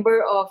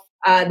member of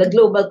the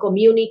global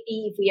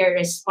community, if we are a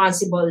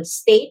responsible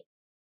state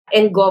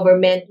and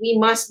government, we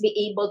must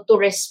be able to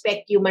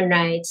respect human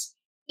rights,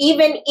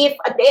 even if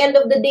at the end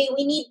of the day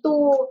we need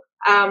to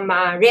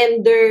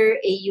render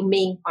a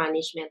humane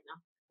punishment. No?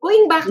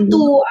 Going back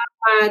to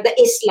the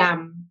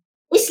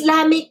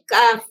Islamic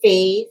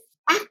faith,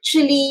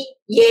 actually,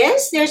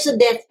 yes, there's a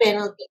death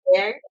penalty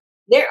there.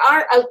 There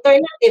are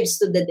alternatives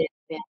to the death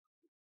penalty.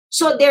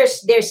 So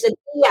there's a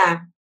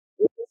diya,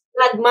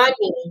 blood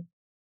money.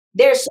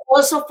 There's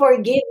also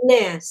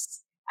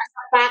forgiveness as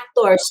a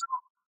factor.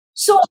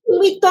 So when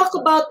we talk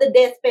about the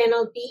death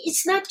penalty,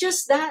 it's not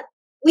just that.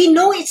 We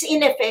know it's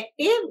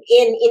ineffective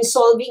in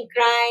solving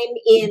crime,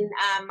 in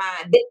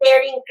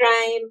deterring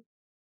crime.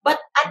 But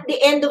at the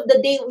end of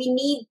the day, we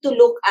need to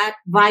look at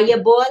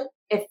viable,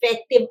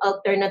 effective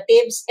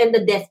alternatives, and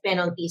the death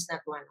penalty is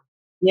not one of them.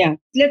 Yeah.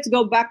 Let's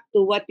go back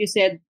to what you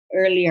said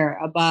earlier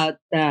about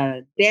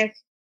death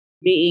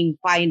being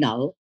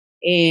final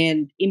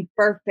and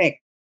imperfect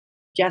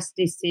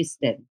justice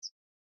systems.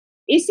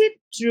 Is it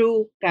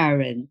true,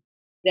 Karen,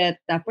 that,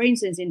 for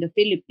instance, in the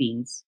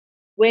Philippines,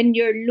 when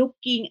you're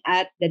looking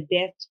at the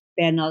death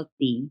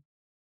penalty,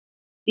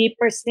 the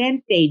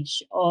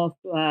percentage of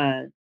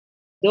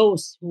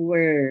those who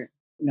were,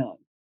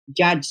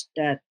 judged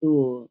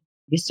to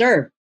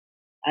deserve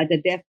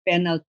the death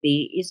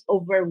penalty is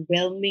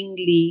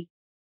overwhelmingly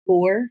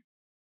poor,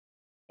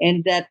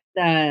 and that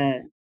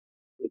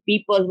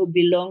people who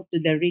belong to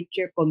the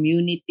richer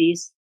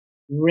communities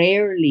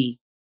rarely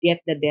get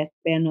the death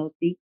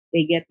penalty.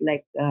 They get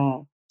like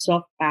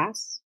soft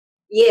pass.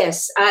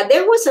 Yes,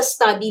 there was a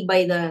study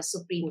by the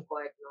Supreme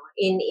Court, no,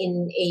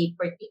 in a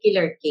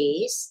particular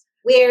case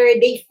where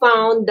they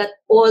found that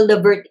all the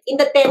in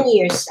the 10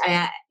 years,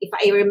 if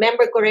I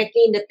remember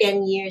correctly, in the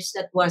 10 years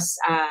that was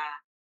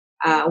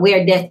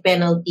where death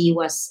penalty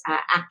was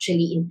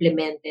actually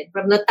implemented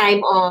from the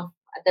time of,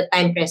 at the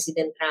time,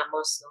 President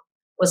Ramos, no,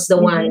 was the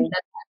one,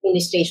 that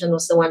administration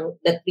was the one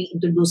that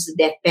reintroduced the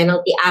death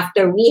penalty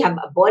after we have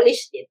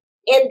abolished it.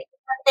 And in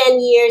the 10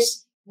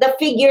 years, the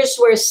figures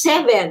were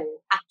 7.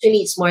 Actually,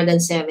 it's more than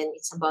 7.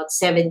 It's about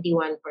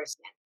 71%.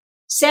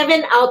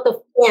 7 out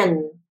of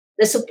 10,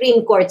 the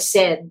Supreme Court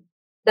said,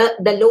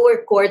 the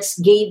lower courts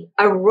gave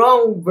a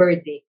wrong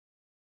verdict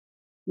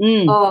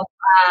of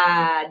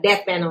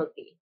death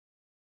penalty.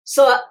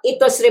 So it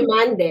was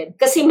remanded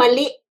kasi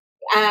mali,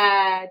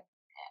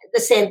 the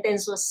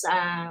sentence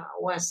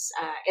was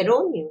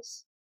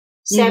erroneous.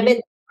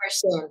 70%,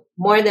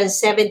 more than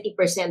 70%.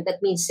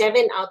 That means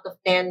 7 out of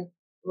 10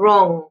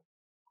 wrong.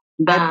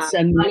 That's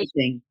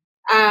amazing.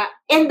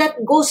 And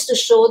that goes to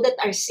show that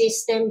our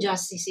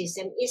justice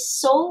system, is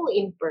so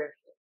imperfect.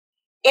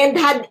 And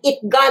had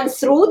it gone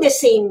through the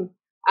same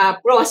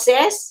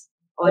process,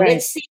 or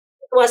let's say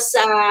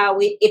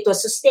it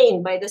was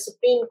sustained by the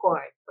Supreme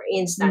Court, for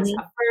instance,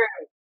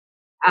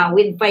 affirmed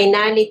with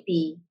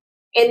finality,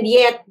 and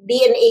yet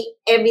DNA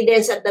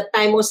evidence at the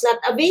time was not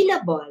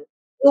available.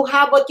 You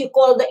have what you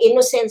call the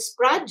innocence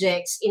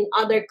projects in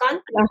other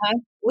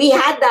countries. We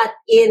had that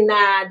in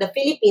the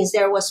Philippines.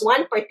 There was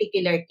one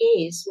particular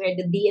case where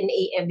the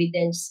DNA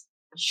evidence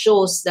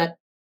shows that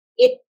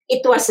it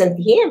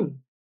wasn't him.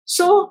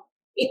 So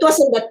it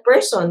wasn't that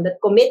person that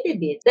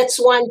committed it. That's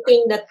one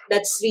thing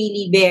that's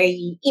really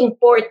very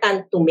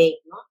important to make.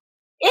 No?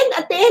 And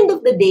at the end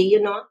of the day,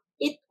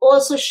 it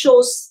also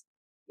shows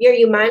your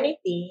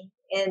humanity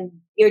and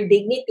your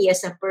dignity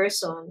as a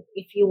person.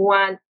 If you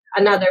want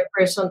another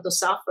person to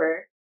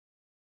suffer,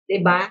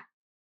 diba?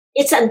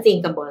 It's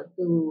unthinkable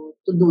to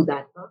do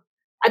that. No?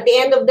 At the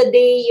end of the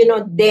day,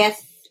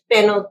 death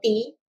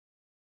penalty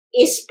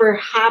is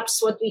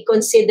perhaps what we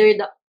consider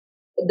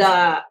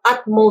the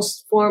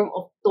utmost form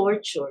of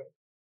torture.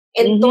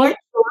 And torture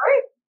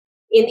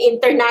in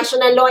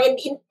international law and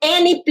in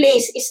any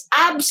place is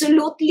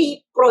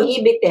absolutely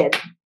prohibited.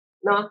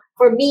 No,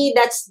 for me,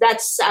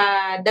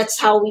 that's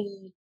how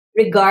we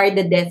regard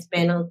the death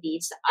penalty.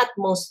 It's the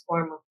utmost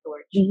form of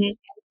torture.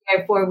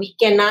 Therefore, we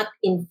cannot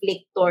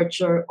inflict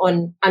torture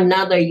on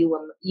another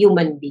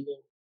human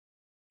being.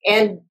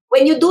 And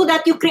when you do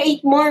that, you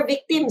create more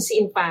victims.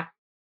 In fact,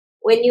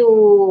 when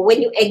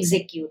you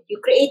execute, you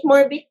create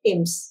more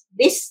victims.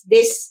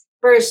 This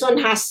person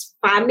has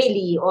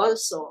family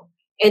also,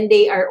 and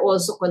they are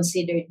also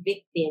considered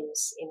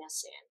victims in a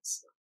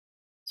sense.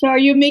 So are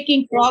you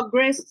making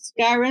progress,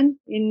 Karen,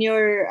 in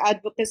your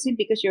advocacy?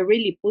 Because you're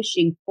really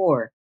pushing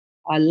for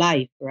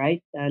life,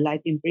 right?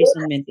 Life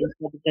imprisonment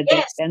instead of the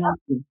death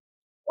penalty.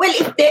 Well,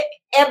 if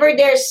ever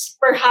there's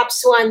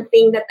perhaps one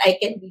thing that I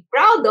can be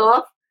proud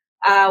of,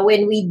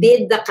 when we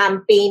did the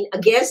campaign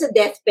against the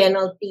death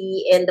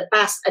penalty, and the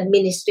past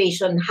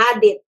administration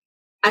had it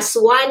as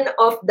one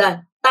of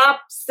the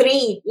top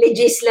 3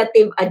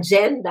 legislative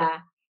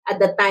agenda at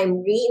the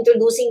time,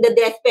 reintroducing the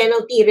death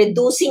penalty,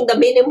 reducing the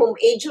minimum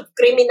age of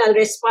criminal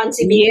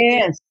responsibility.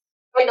 Yes.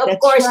 And of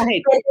course,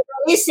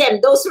 federalism.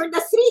 Those were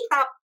the 3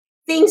 top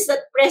things that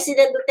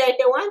President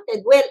Duterte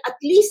wanted. Well, at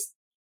least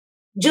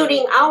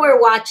during our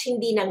watch,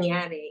 hindi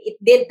nangyari. It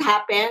didn't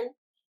happen.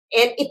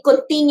 And it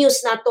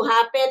continues not to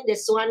happen.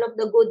 That's one of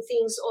the good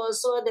things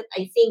also, that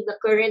I think the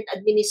current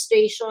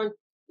administration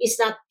is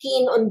not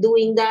keen on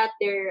doing that.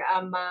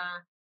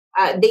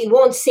 They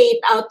won't say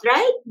it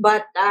outright,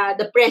 but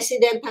the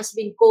president has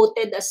been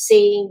quoted as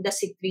saying, does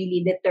it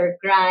really deter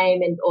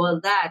crime and all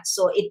that?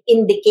 So it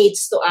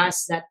indicates to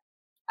us that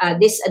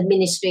this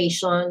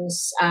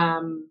administration's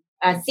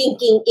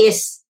thinking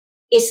is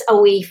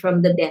away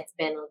from the death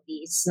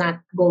penalty. It's not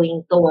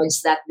going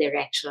towards that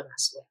direction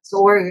as well.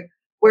 So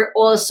we're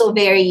also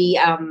very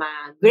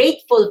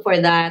grateful for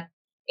that,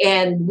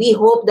 and we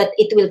hope that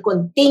it will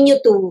continue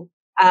to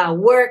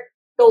work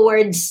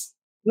towards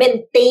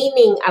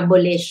maintaining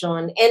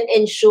abolition and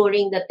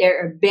ensuring that there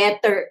are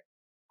better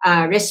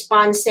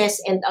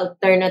responses and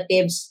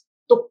alternatives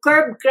to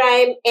curb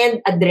crime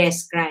and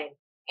address crime.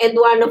 And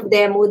one of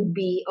them would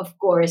be, of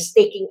course,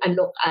 taking a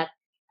look at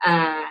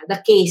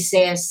the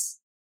cases,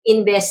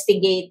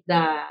 investigate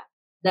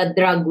the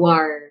drug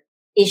war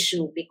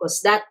issue,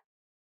 because that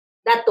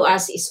to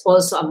us is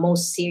also a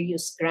most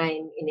serious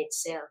crime in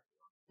itself.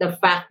 The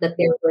fact that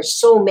there were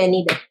so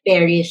many that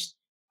perished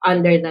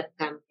under that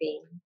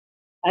campaign.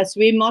 As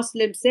we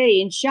Muslims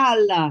say,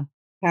 inshallah,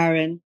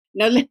 Karen.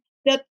 Now,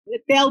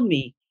 tell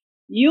me,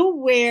 you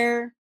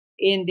were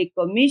in the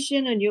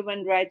Commission on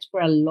Human Rights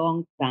for a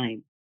long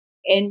time,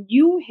 and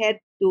you had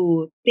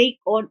to take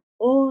on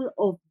all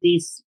of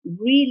these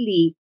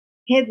really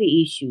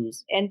heavy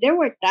issues. And there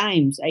were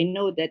times, I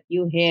know, that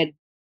you had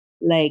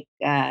like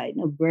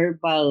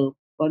verbal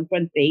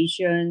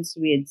confrontations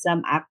with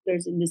some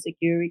actors in the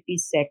security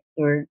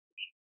sector.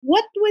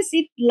 What was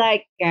it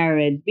like,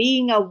 Karen,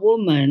 being a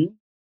woman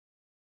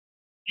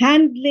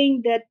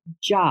handling that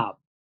job?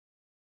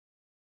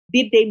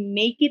 Did they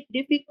make it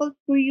difficult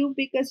for you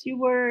because you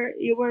were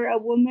a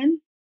woman?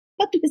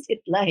 What was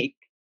it like?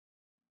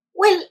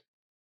 Well,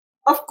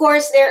 of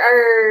course, there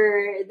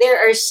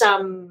are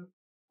some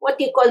what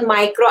you call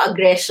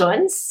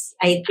microaggressions.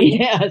 I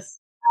think Yes.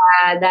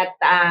 that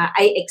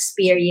I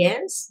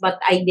experienced, but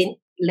I didn't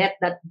let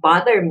that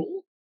bother me.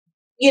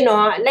 You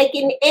know, like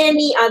in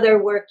any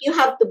other work, you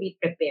have to be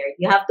prepared.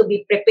 You have to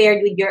be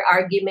prepared with your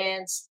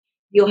arguments.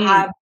 You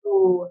have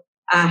to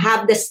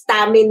have the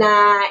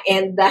stamina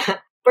and the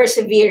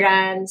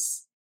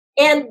perseverance.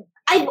 And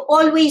I've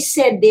always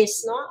said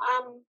this, no?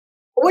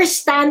 We're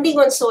standing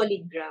on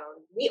solid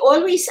ground. We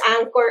always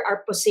anchor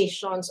our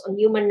positions on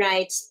human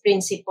rights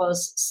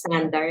principles,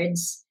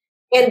 standards,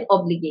 and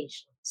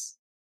obligations.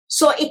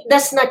 So it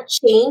does not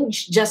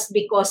change just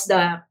because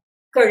the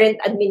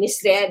present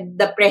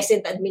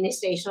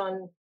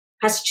administration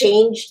has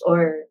changed,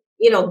 or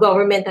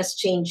government has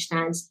changed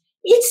hands.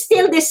 It's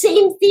still the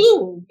same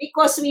thing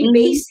because we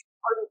base it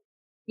on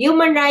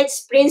human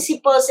rights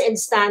principles and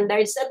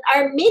standards that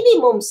are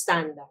minimum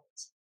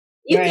standards.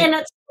 You Right.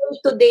 cannot say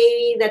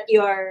today that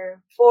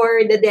you're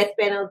for the death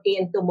penalty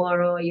and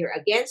tomorrow you're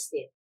against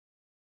it.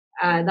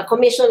 The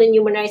Commission on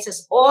Human Rights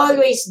has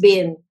always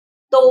been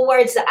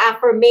towards the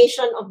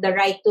affirmation of the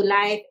right to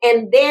life,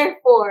 and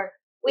therefore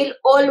will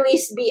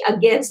always be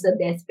against the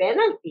death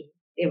penalty.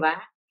 Diba?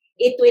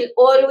 It will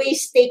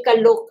always take a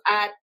look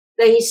at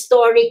the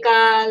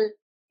historical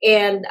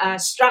and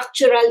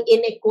structural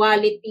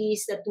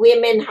inequalities that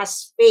women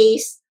has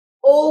faced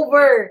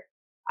over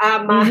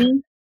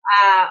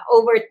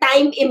over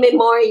time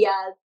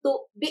immemorial, to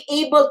be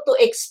able to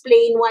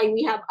explain why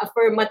we have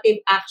affirmative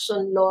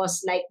action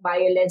laws like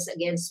violence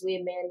against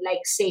women,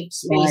 like safe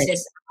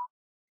spaces.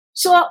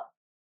 So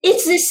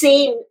it's the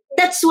same.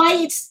 That's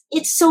why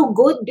it's so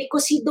good,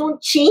 because you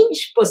don't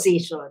change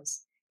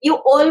positions. You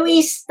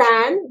always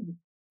stand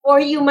for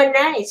human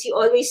rights. You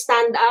always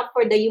stand up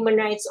for the human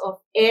rights of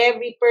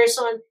every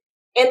person,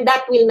 and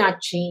that will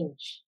not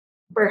change.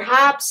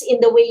 Perhaps in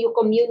the way you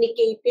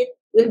communicate it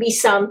will be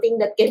something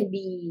that can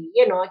be,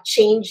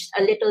 changed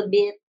a little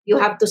bit. You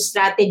have to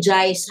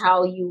strategize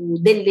how you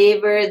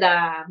deliver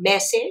the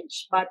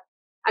message, but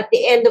at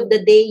the end of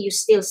the day, you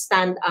still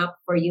stand up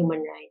for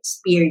human rights,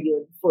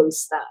 period, full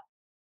stop.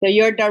 So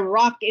you're the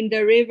rock in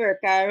the river,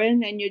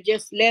 Karen, and you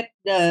just let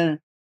the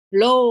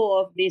flow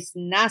of these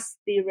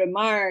nasty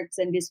remarks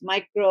and these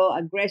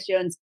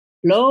microaggressions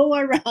flow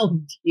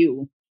around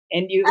you,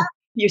 and you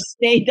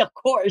stay the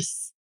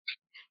course.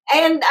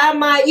 And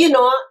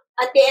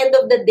at the end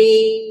of the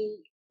day,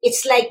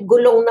 it's like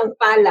gulong ng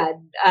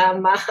palad.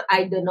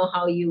 I don't know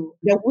how you.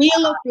 The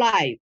wheel of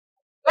life.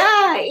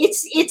 Yeah,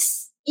 it's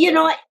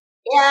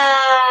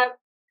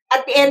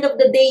at the end of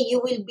the day,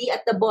 you will be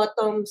at the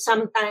bottom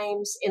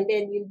sometimes, and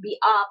then you'll be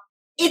up.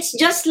 It's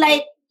just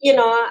like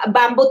a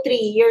bamboo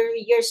tree.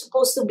 You're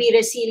supposed to be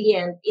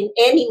resilient in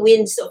any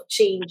winds of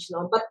change,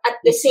 no? But at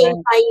the same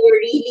time, you're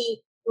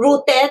really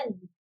rooted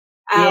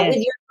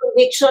with your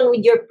conviction,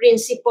 with your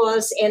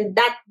principles, and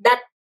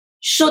that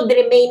should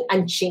remain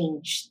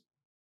unchanged.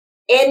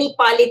 Any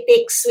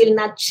politics will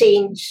not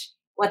change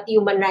what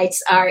human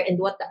rights are and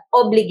what the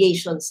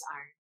obligations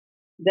are.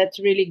 That's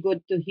really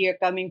good to hear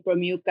coming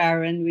from you,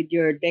 Karen, with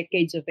your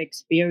decades of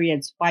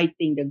experience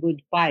fighting the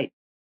good fight.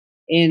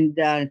 And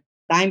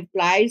time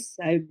flies.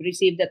 I've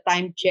received a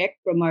time check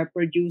from our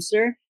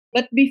producer.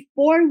 But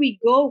before we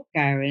go,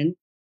 Karen,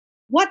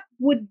 what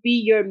would be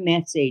your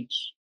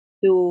message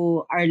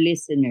to our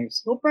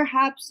listeners who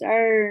perhaps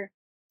are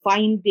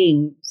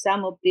finding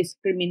some of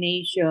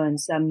discrimination,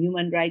 some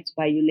human rights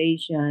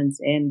violations,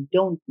 and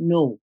don't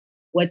know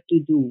what to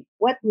do?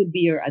 What would be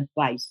your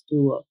advice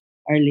to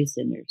our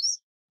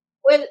listeners?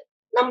 Well,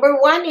 number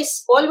one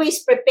is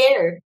always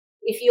prepare.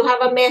 If you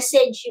have a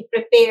message, you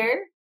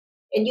prepare,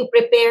 and you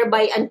prepare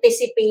by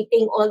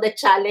anticipating all the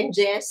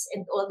challenges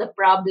and all the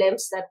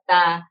problems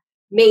that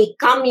may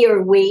come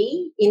your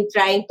way in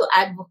trying to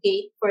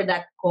advocate for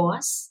that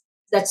cause.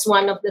 That's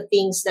one of the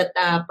things that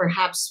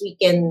perhaps we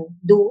can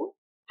do.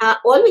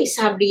 Always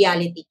have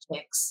reality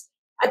checks.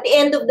 At the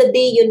end of the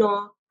day,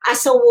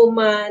 as a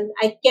woman,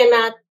 I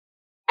cannot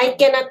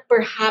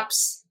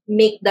perhaps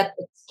make that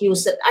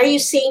excuse that, are you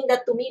saying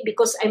that to me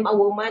because I'm a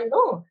woman?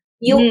 No.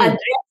 You Mm.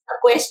 address the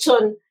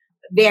question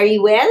very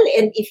well,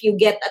 and if you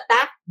get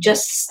attacked,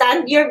 just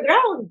stand your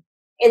ground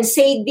and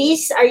say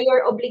these are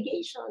your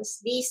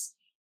obligations.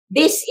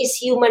 This is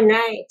human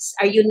rights.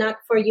 Are you not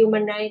for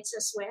human rights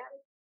as well?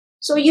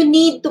 So you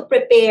need to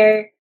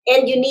prepare,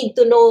 and you need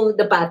to know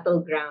the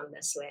battleground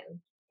as well.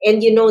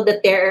 And you know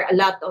that there are a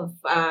lot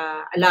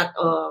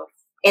of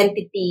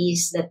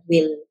entities that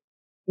will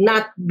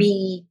not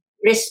be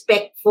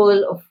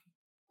respectful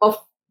of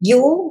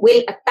you,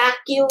 will attack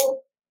you,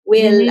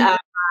 will Mhm. uh,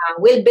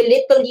 will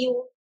belittle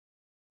you,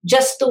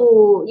 just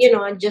to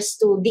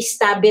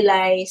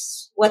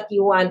destabilize what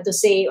you want to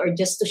say, or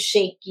just to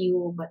shake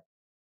you. But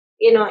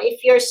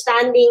if you're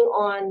standing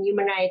on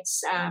human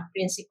rights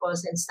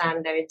principles and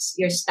standards,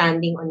 you're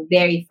standing on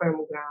very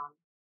firm ground.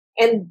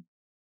 And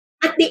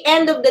at the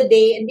end of the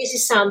day, and this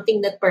is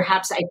something that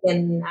perhaps I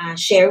can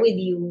share with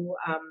you,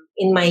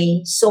 in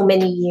my so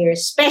many years,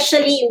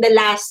 especially in the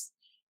last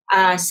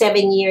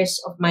 7 years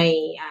of my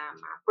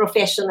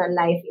professional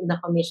life in the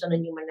Commission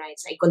on Human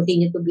Rights, I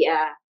continue to be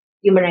a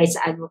human rights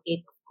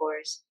advocate, of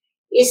course,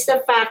 is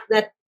the fact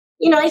that,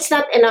 it's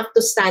not enough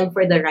to stand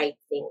for the right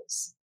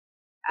things.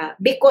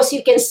 Because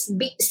you can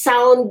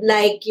sound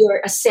like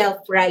you're a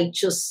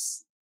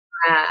self-righteous,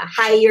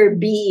 higher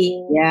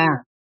being.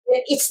 Yeah.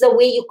 It's the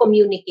way you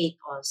communicate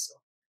also.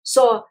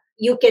 So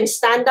you can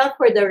stand up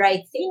for the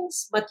right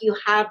things, but you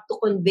have to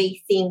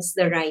convey things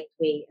the right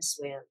way as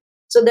well.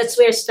 So that's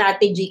where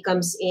strategy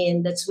comes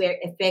in. That's where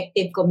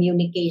effective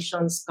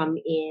communications come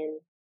in,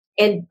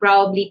 and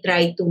probably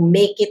try to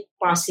make it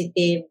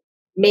positive,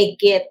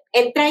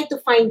 and try to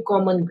find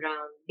common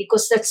ground,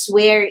 because that's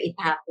where it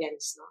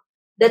happens. No?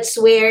 That's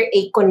where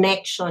a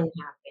connection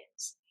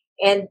happens.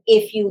 And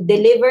if you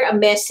deliver a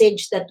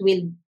message that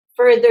will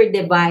further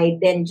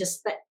divide, then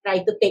just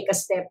try to take a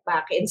step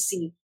back and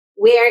see,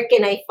 where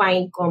can I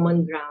find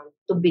common ground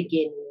to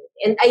begin with.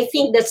 And I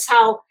think that's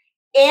how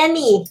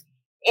any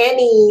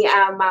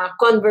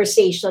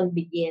conversation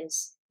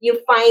begins.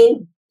 You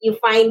find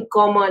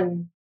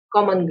common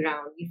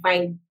ground. You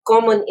find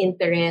common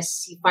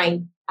interests. You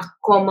find a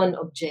common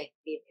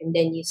objective, and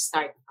then you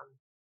start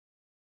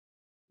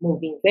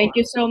moving Thank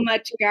you forward. so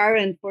much,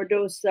 Karen, for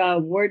those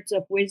words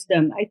of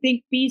wisdom. I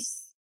think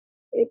peace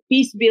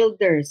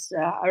builders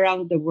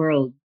around the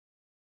world,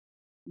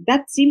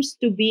 that seems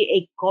to be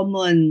a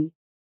common,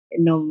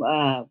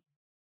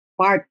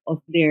 part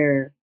of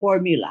their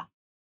formula.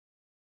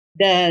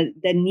 The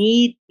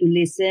need to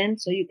listen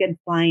so you can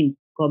find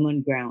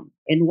common ground.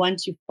 And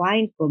once you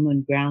find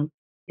common ground,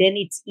 then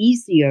it's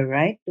easier,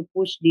 right, to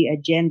push the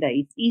agenda.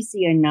 It's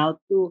easier now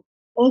to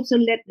also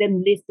let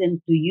them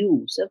listen to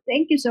you. So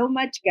thank you so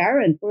much,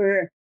 Karen,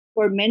 for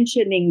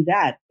mentioning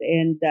that.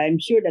 And I'm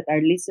sure that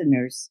our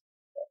listeners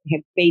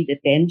have paid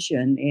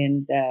attention.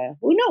 And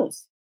who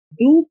knows?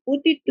 Do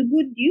put it to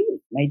good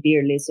use, my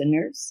dear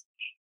listeners.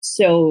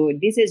 So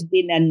this has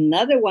been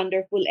another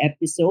wonderful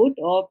episode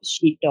of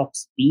She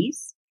Talks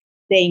Peace.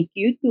 Thank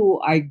you to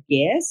our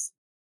guest,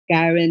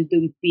 Karen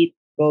Dumpit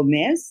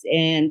Gomez.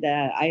 And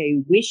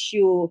I wish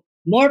you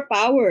more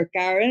power,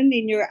 Karen,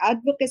 in your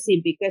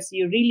advocacy, because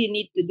you really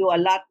need to do a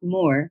lot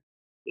more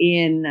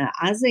in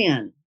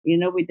ASEAN,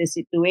 with the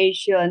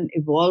situation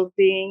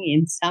evolving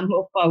in some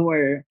of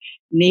our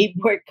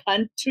neighbor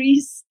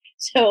countries.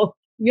 So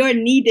you're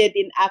needed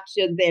in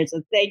action there.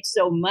 So thanks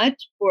so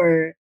much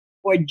for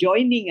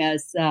joining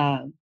us,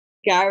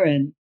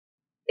 Karen.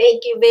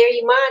 Thank you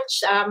very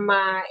much.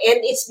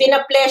 And it's been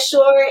a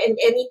pleasure. And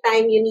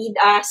anytime you need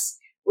us,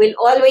 we'll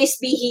always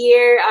be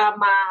here.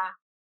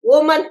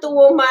 Woman to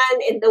woman,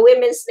 and the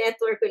Women's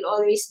Network will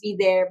always be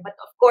there. But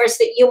of course,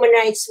 the human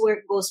rights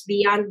work goes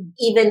beyond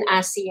even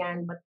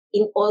ASEAN, but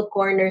in all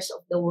corners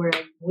of the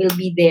world, we'll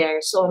be there.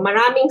 So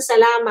maraming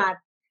salamat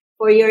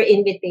for your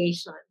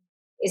invitation.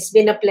 It's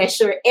been a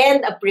pleasure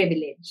and a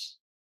privilege.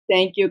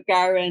 Thank you,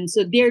 Karen.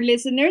 So, dear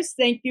listeners,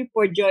 thank you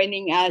for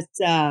joining us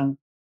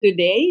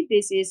today.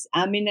 This is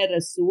Amina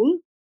Rasul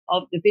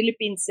of the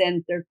Philippine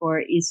Center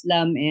for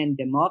Islam and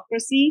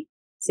Democracy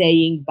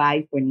saying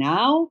bye for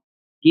now.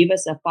 Give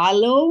us a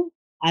follow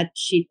at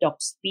She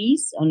Talks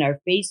Peace on our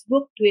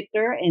Facebook,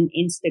 Twitter, and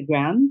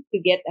Instagram to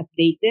get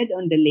updated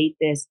on the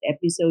latest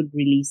episode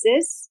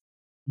releases.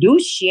 Do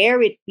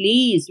share it,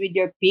 please, with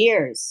your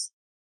peers.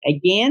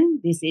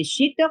 Again, this is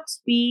She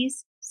Talks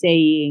Peace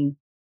saying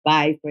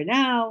bye for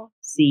now.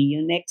 See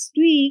you next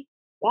week.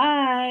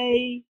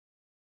 Bye.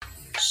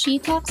 She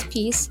Talks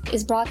Peace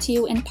is brought to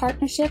you in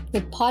partnership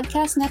with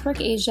Podcast Network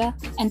Asia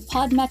and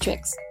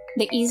Podmetrics,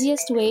 the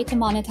easiest way to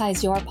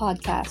monetize your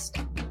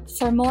podcast.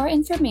 For more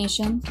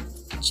information,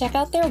 check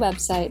out their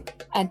website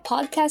at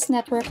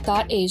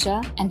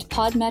podcastnetwork.asia and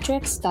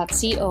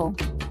podmetrics.co.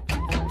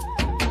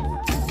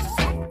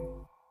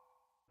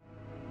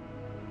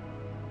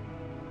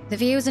 The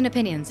views and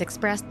opinions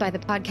expressed by the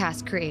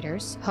podcast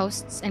creators,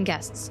 hosts, and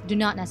guests do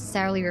not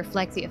necessarily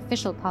reflect the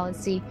official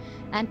policy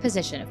and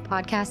position of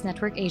Podcast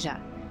Network Asia,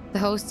 the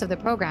hosts of the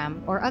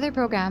program, or other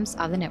programs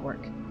of the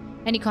network.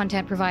 Any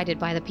content provided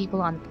by the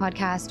people on the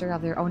podcast are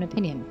of their own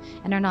opinion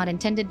and are not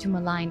intended to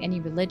malign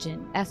any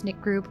religion, ethnic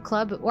group,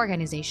 club,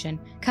 organization,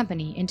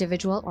 company,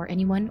 individual, or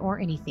anyone or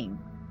anything.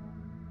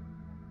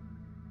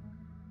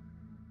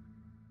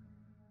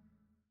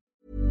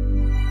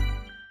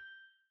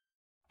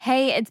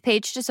 Hey, it's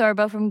Paige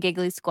DeSorbo from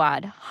Giggly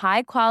Squad.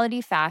 High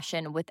quality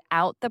fashion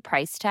without the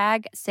price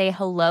tag. Say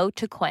hello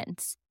to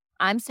Quince.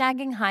 I'm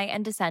snagging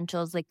high-end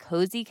essentials like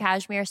cozy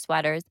cashmere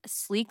sweaters,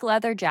 sleek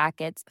leather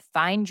jackets,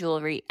 fine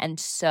jewelry, and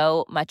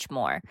so much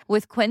more.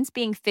 With Quince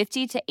being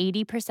 50 to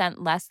 80%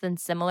 less than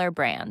similar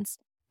brands.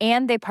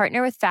 And they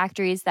partner with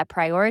factories that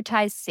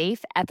prioritize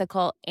safe,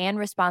 ethical, and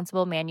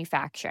responsible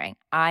manufacturing.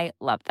 I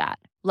love that.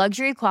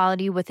 Luxury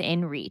quality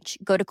within reach.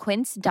 Go to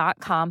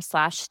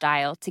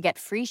quince.com/style to get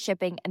free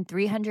shipping and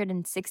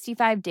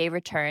 365-day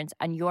returns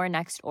on your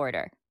next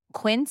order.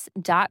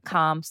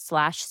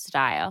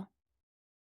 Quince.com/style.